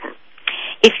 Okay.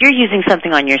 If you're using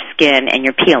something on your skin and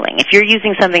you're peeling, if you're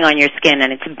using something on your skin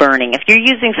and it's burning, if you're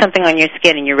using something on your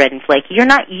skin and you're red and flaky, you're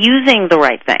not using the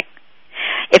right thing.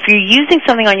 If you're using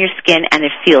something on your skin and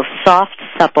it feels soft,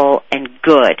 supple, and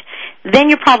good, then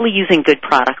you're probably using good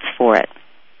products for it.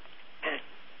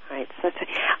 Right. So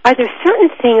are there certain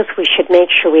things we should make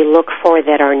sure we look for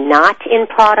that are not in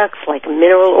products, like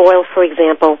mineral oil, for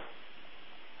example?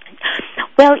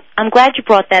 Well, I'm glad you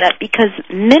brought that up because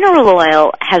mineral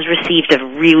oil has received a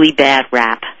really bad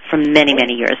rap for many,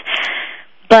 many years.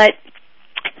 But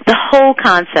the whole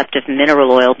concept of mineral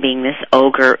oil being this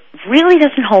ogre really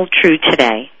doesn't hold true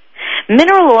today.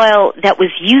 Mineral oil that was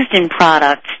used in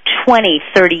products 20,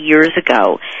 30 years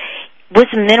ago was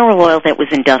a mineral oil that was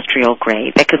industrial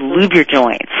grade, that could lube your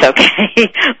joints, okay,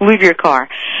 lube your car,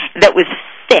 that was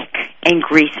thick and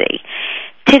greasy.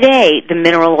 Today, the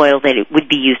mineral oil that it would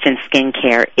be used in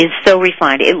skincare is so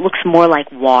refined, it looks more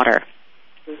like water.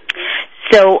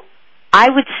 So I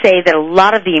would say that a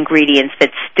lot of the ingredients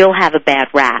that still have a bad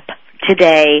rap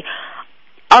today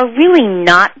are really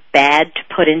not bad to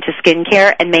put into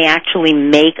skincare and may actually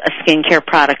make a skincare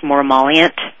product more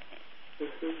emollient.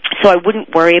 So I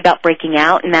wouldn't worry about breaking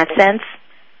out in that sense.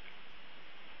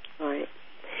 All right.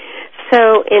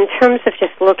 So in terms of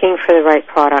just looking for the right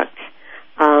product,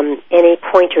 any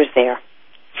pointers there?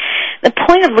 The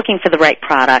point of looking for the right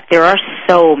product, there are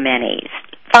so many.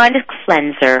 Find a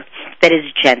cleanser that is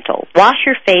gentle. Wash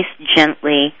your face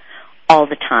gently all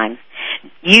the time.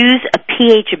 Use a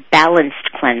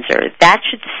pH-balanced cleanser. That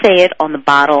should say it on the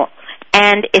bottle.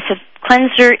 And if a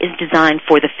cleanser is designed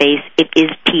for the face, it is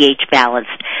pH balanced.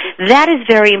 That is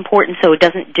very important so it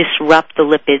doesn't disrupt the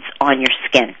lipids on your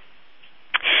skin.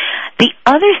 The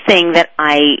other thing that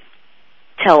I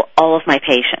tell all of my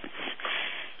patients,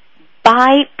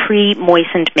 buy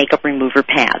pre-moistened makeup remover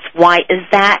pads. Why is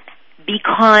that?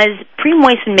 Because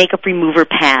pre-moistened makeup remover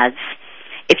pads,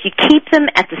 if you keep them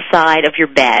at the side of your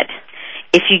bed,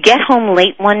 if you get home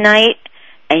late one night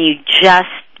and you just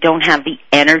don't have the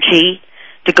energy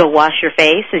to go wash your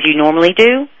face as you normally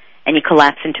do, and you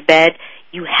collapse into bed,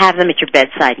 you have them at your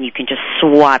bedside and you can just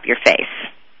swab your face.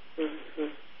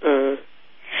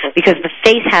 Because the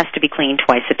face has to be cleaned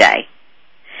twice a day.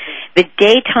 The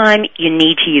daytime, you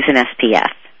need to use an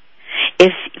SPF.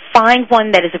 Find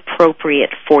one that is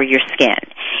appropriate for your skin.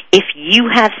 If you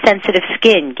have sensitive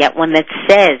skin, get one that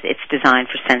says it's designed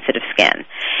for sensitive skin.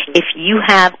 If you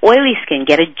have oily skin,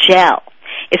 get a gel.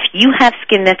 If you have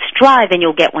skin that's dry, then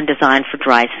you'll get one designed for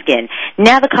dry skin.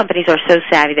 Now the companies are so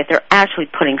savvy that they're actually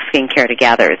putting skincare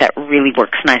together that really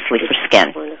works nicely for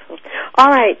skin. Wonderful. All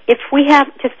right, if we have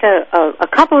just a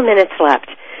couple of minutes left,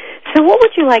 so what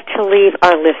would you like to leave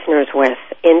our listeners with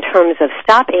in terms of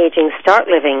Stop Aging, Start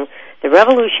Living, the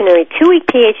revolutionary 2-week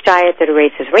pH diet that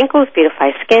erases wrinkles,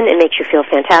 beautifies skin, and makes you feel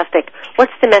fantastic?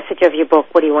 What's the message of your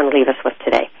book? What do you want to leave us with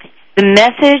today? The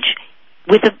message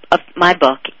of my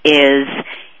book is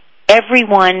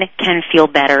everyone can feel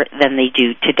better than they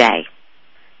do today.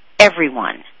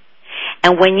 Everyone.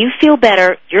 And when you feel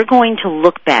better, you're going to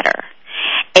look better.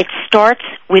 It starts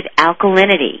with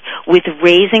alkalinity, with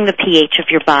raising the pH of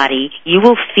your body. You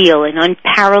will feel an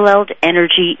unparalleled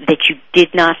energy that you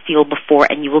did not feel before,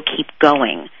 and you will keep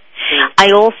going.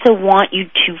 I also want you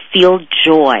to feel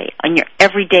joy in your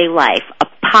everyday life, a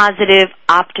positive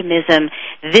optimism.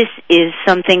 This is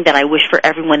something that I wish for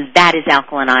everyone. That is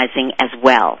alkalinizing as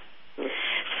well.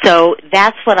 So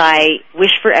that's what I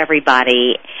wish for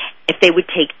everybody, if they would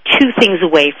take two things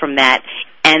away from that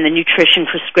and the nutrition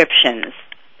prescriptions.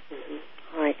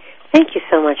 All right. Thank you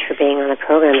so much for being on the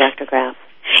program, Dr. Graf.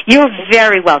 You're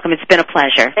very welcome. It's been a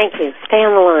pleasure. Thank you. Stay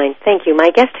on the line. Thank you.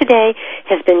 My guest today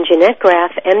has been Jeanette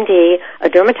Graf, MD, a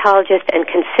dermatologist and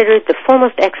considered the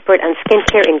foremost expert on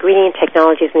skincare ingredient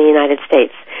technologies in the United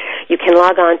States. You can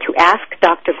log on to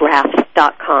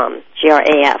AskDrGraf.com,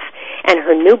 Graf, and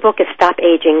her new book is Stop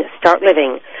Aging, Start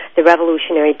Living, the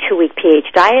revolutionary 2-week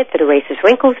pH diet that erases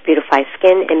wrinkles, beautifies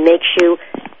skin, and makes you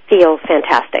feel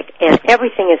fantastic. And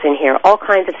everything is in here, all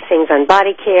kinds of things on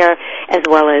body care, as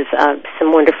well as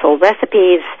some wonderful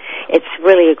recipes. It's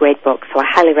really a great book, so I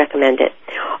highly recommend it.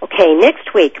 Okay,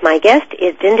 next week, my guest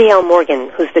is Dindayal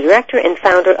Morgan, who's the director and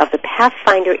founder of the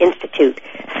Pathfinder Institute,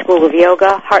 School of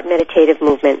Yoga, Heart Meditative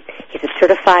Movement. He's a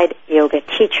certified yoga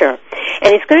teacher.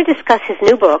 And he's going to discuss his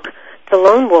new book, The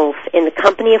Lone Wolf in the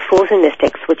Company of Fools and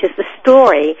Mystics, which is the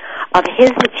story of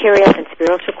his material and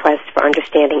spiritual quest for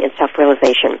understanding and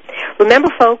self-realization. Remember,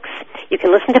 folks, you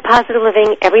can listen to Positive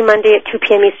Living every Monday at 2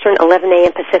 p.m. Eastern, 11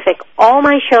 a.m. Pacific. All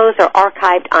my shows are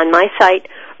archived on my site,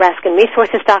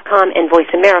 RaskinResources.com and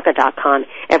VoiceAmerica.com.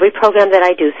 Every program that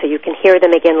I do, so you can hear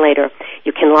them again later.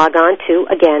 You can log on to,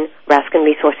 again,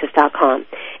 RaskinResources.com.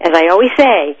 As I always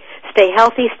say, stay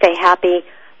healthy, stay happy,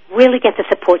 really get the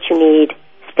support you need.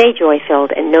 Stay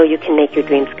joy-filled and know you can make your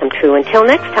dreams come true. Until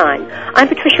next time, I'm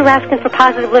Patricia Raskin for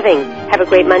Positive Living. Have a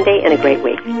great Monday and a great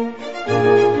week.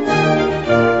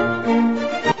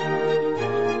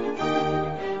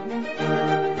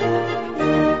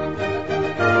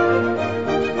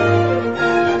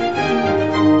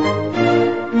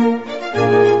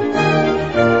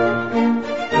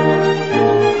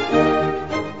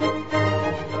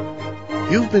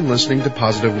 You've been listening to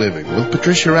Positive Living with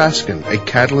Patricia Raskin, a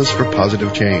catalyst for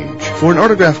positive change. For an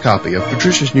autographed copy of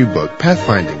Patricia's new book,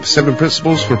 Pathfinding, 7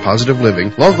 Principles for Positive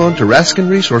Living, log on to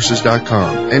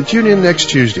RaskinResources.com and tune in next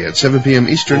Tuesday at 7 p.m.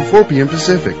 Eastern, 4 p.m.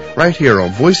 Pacific, right here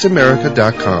on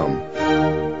VoiceAmerica.com.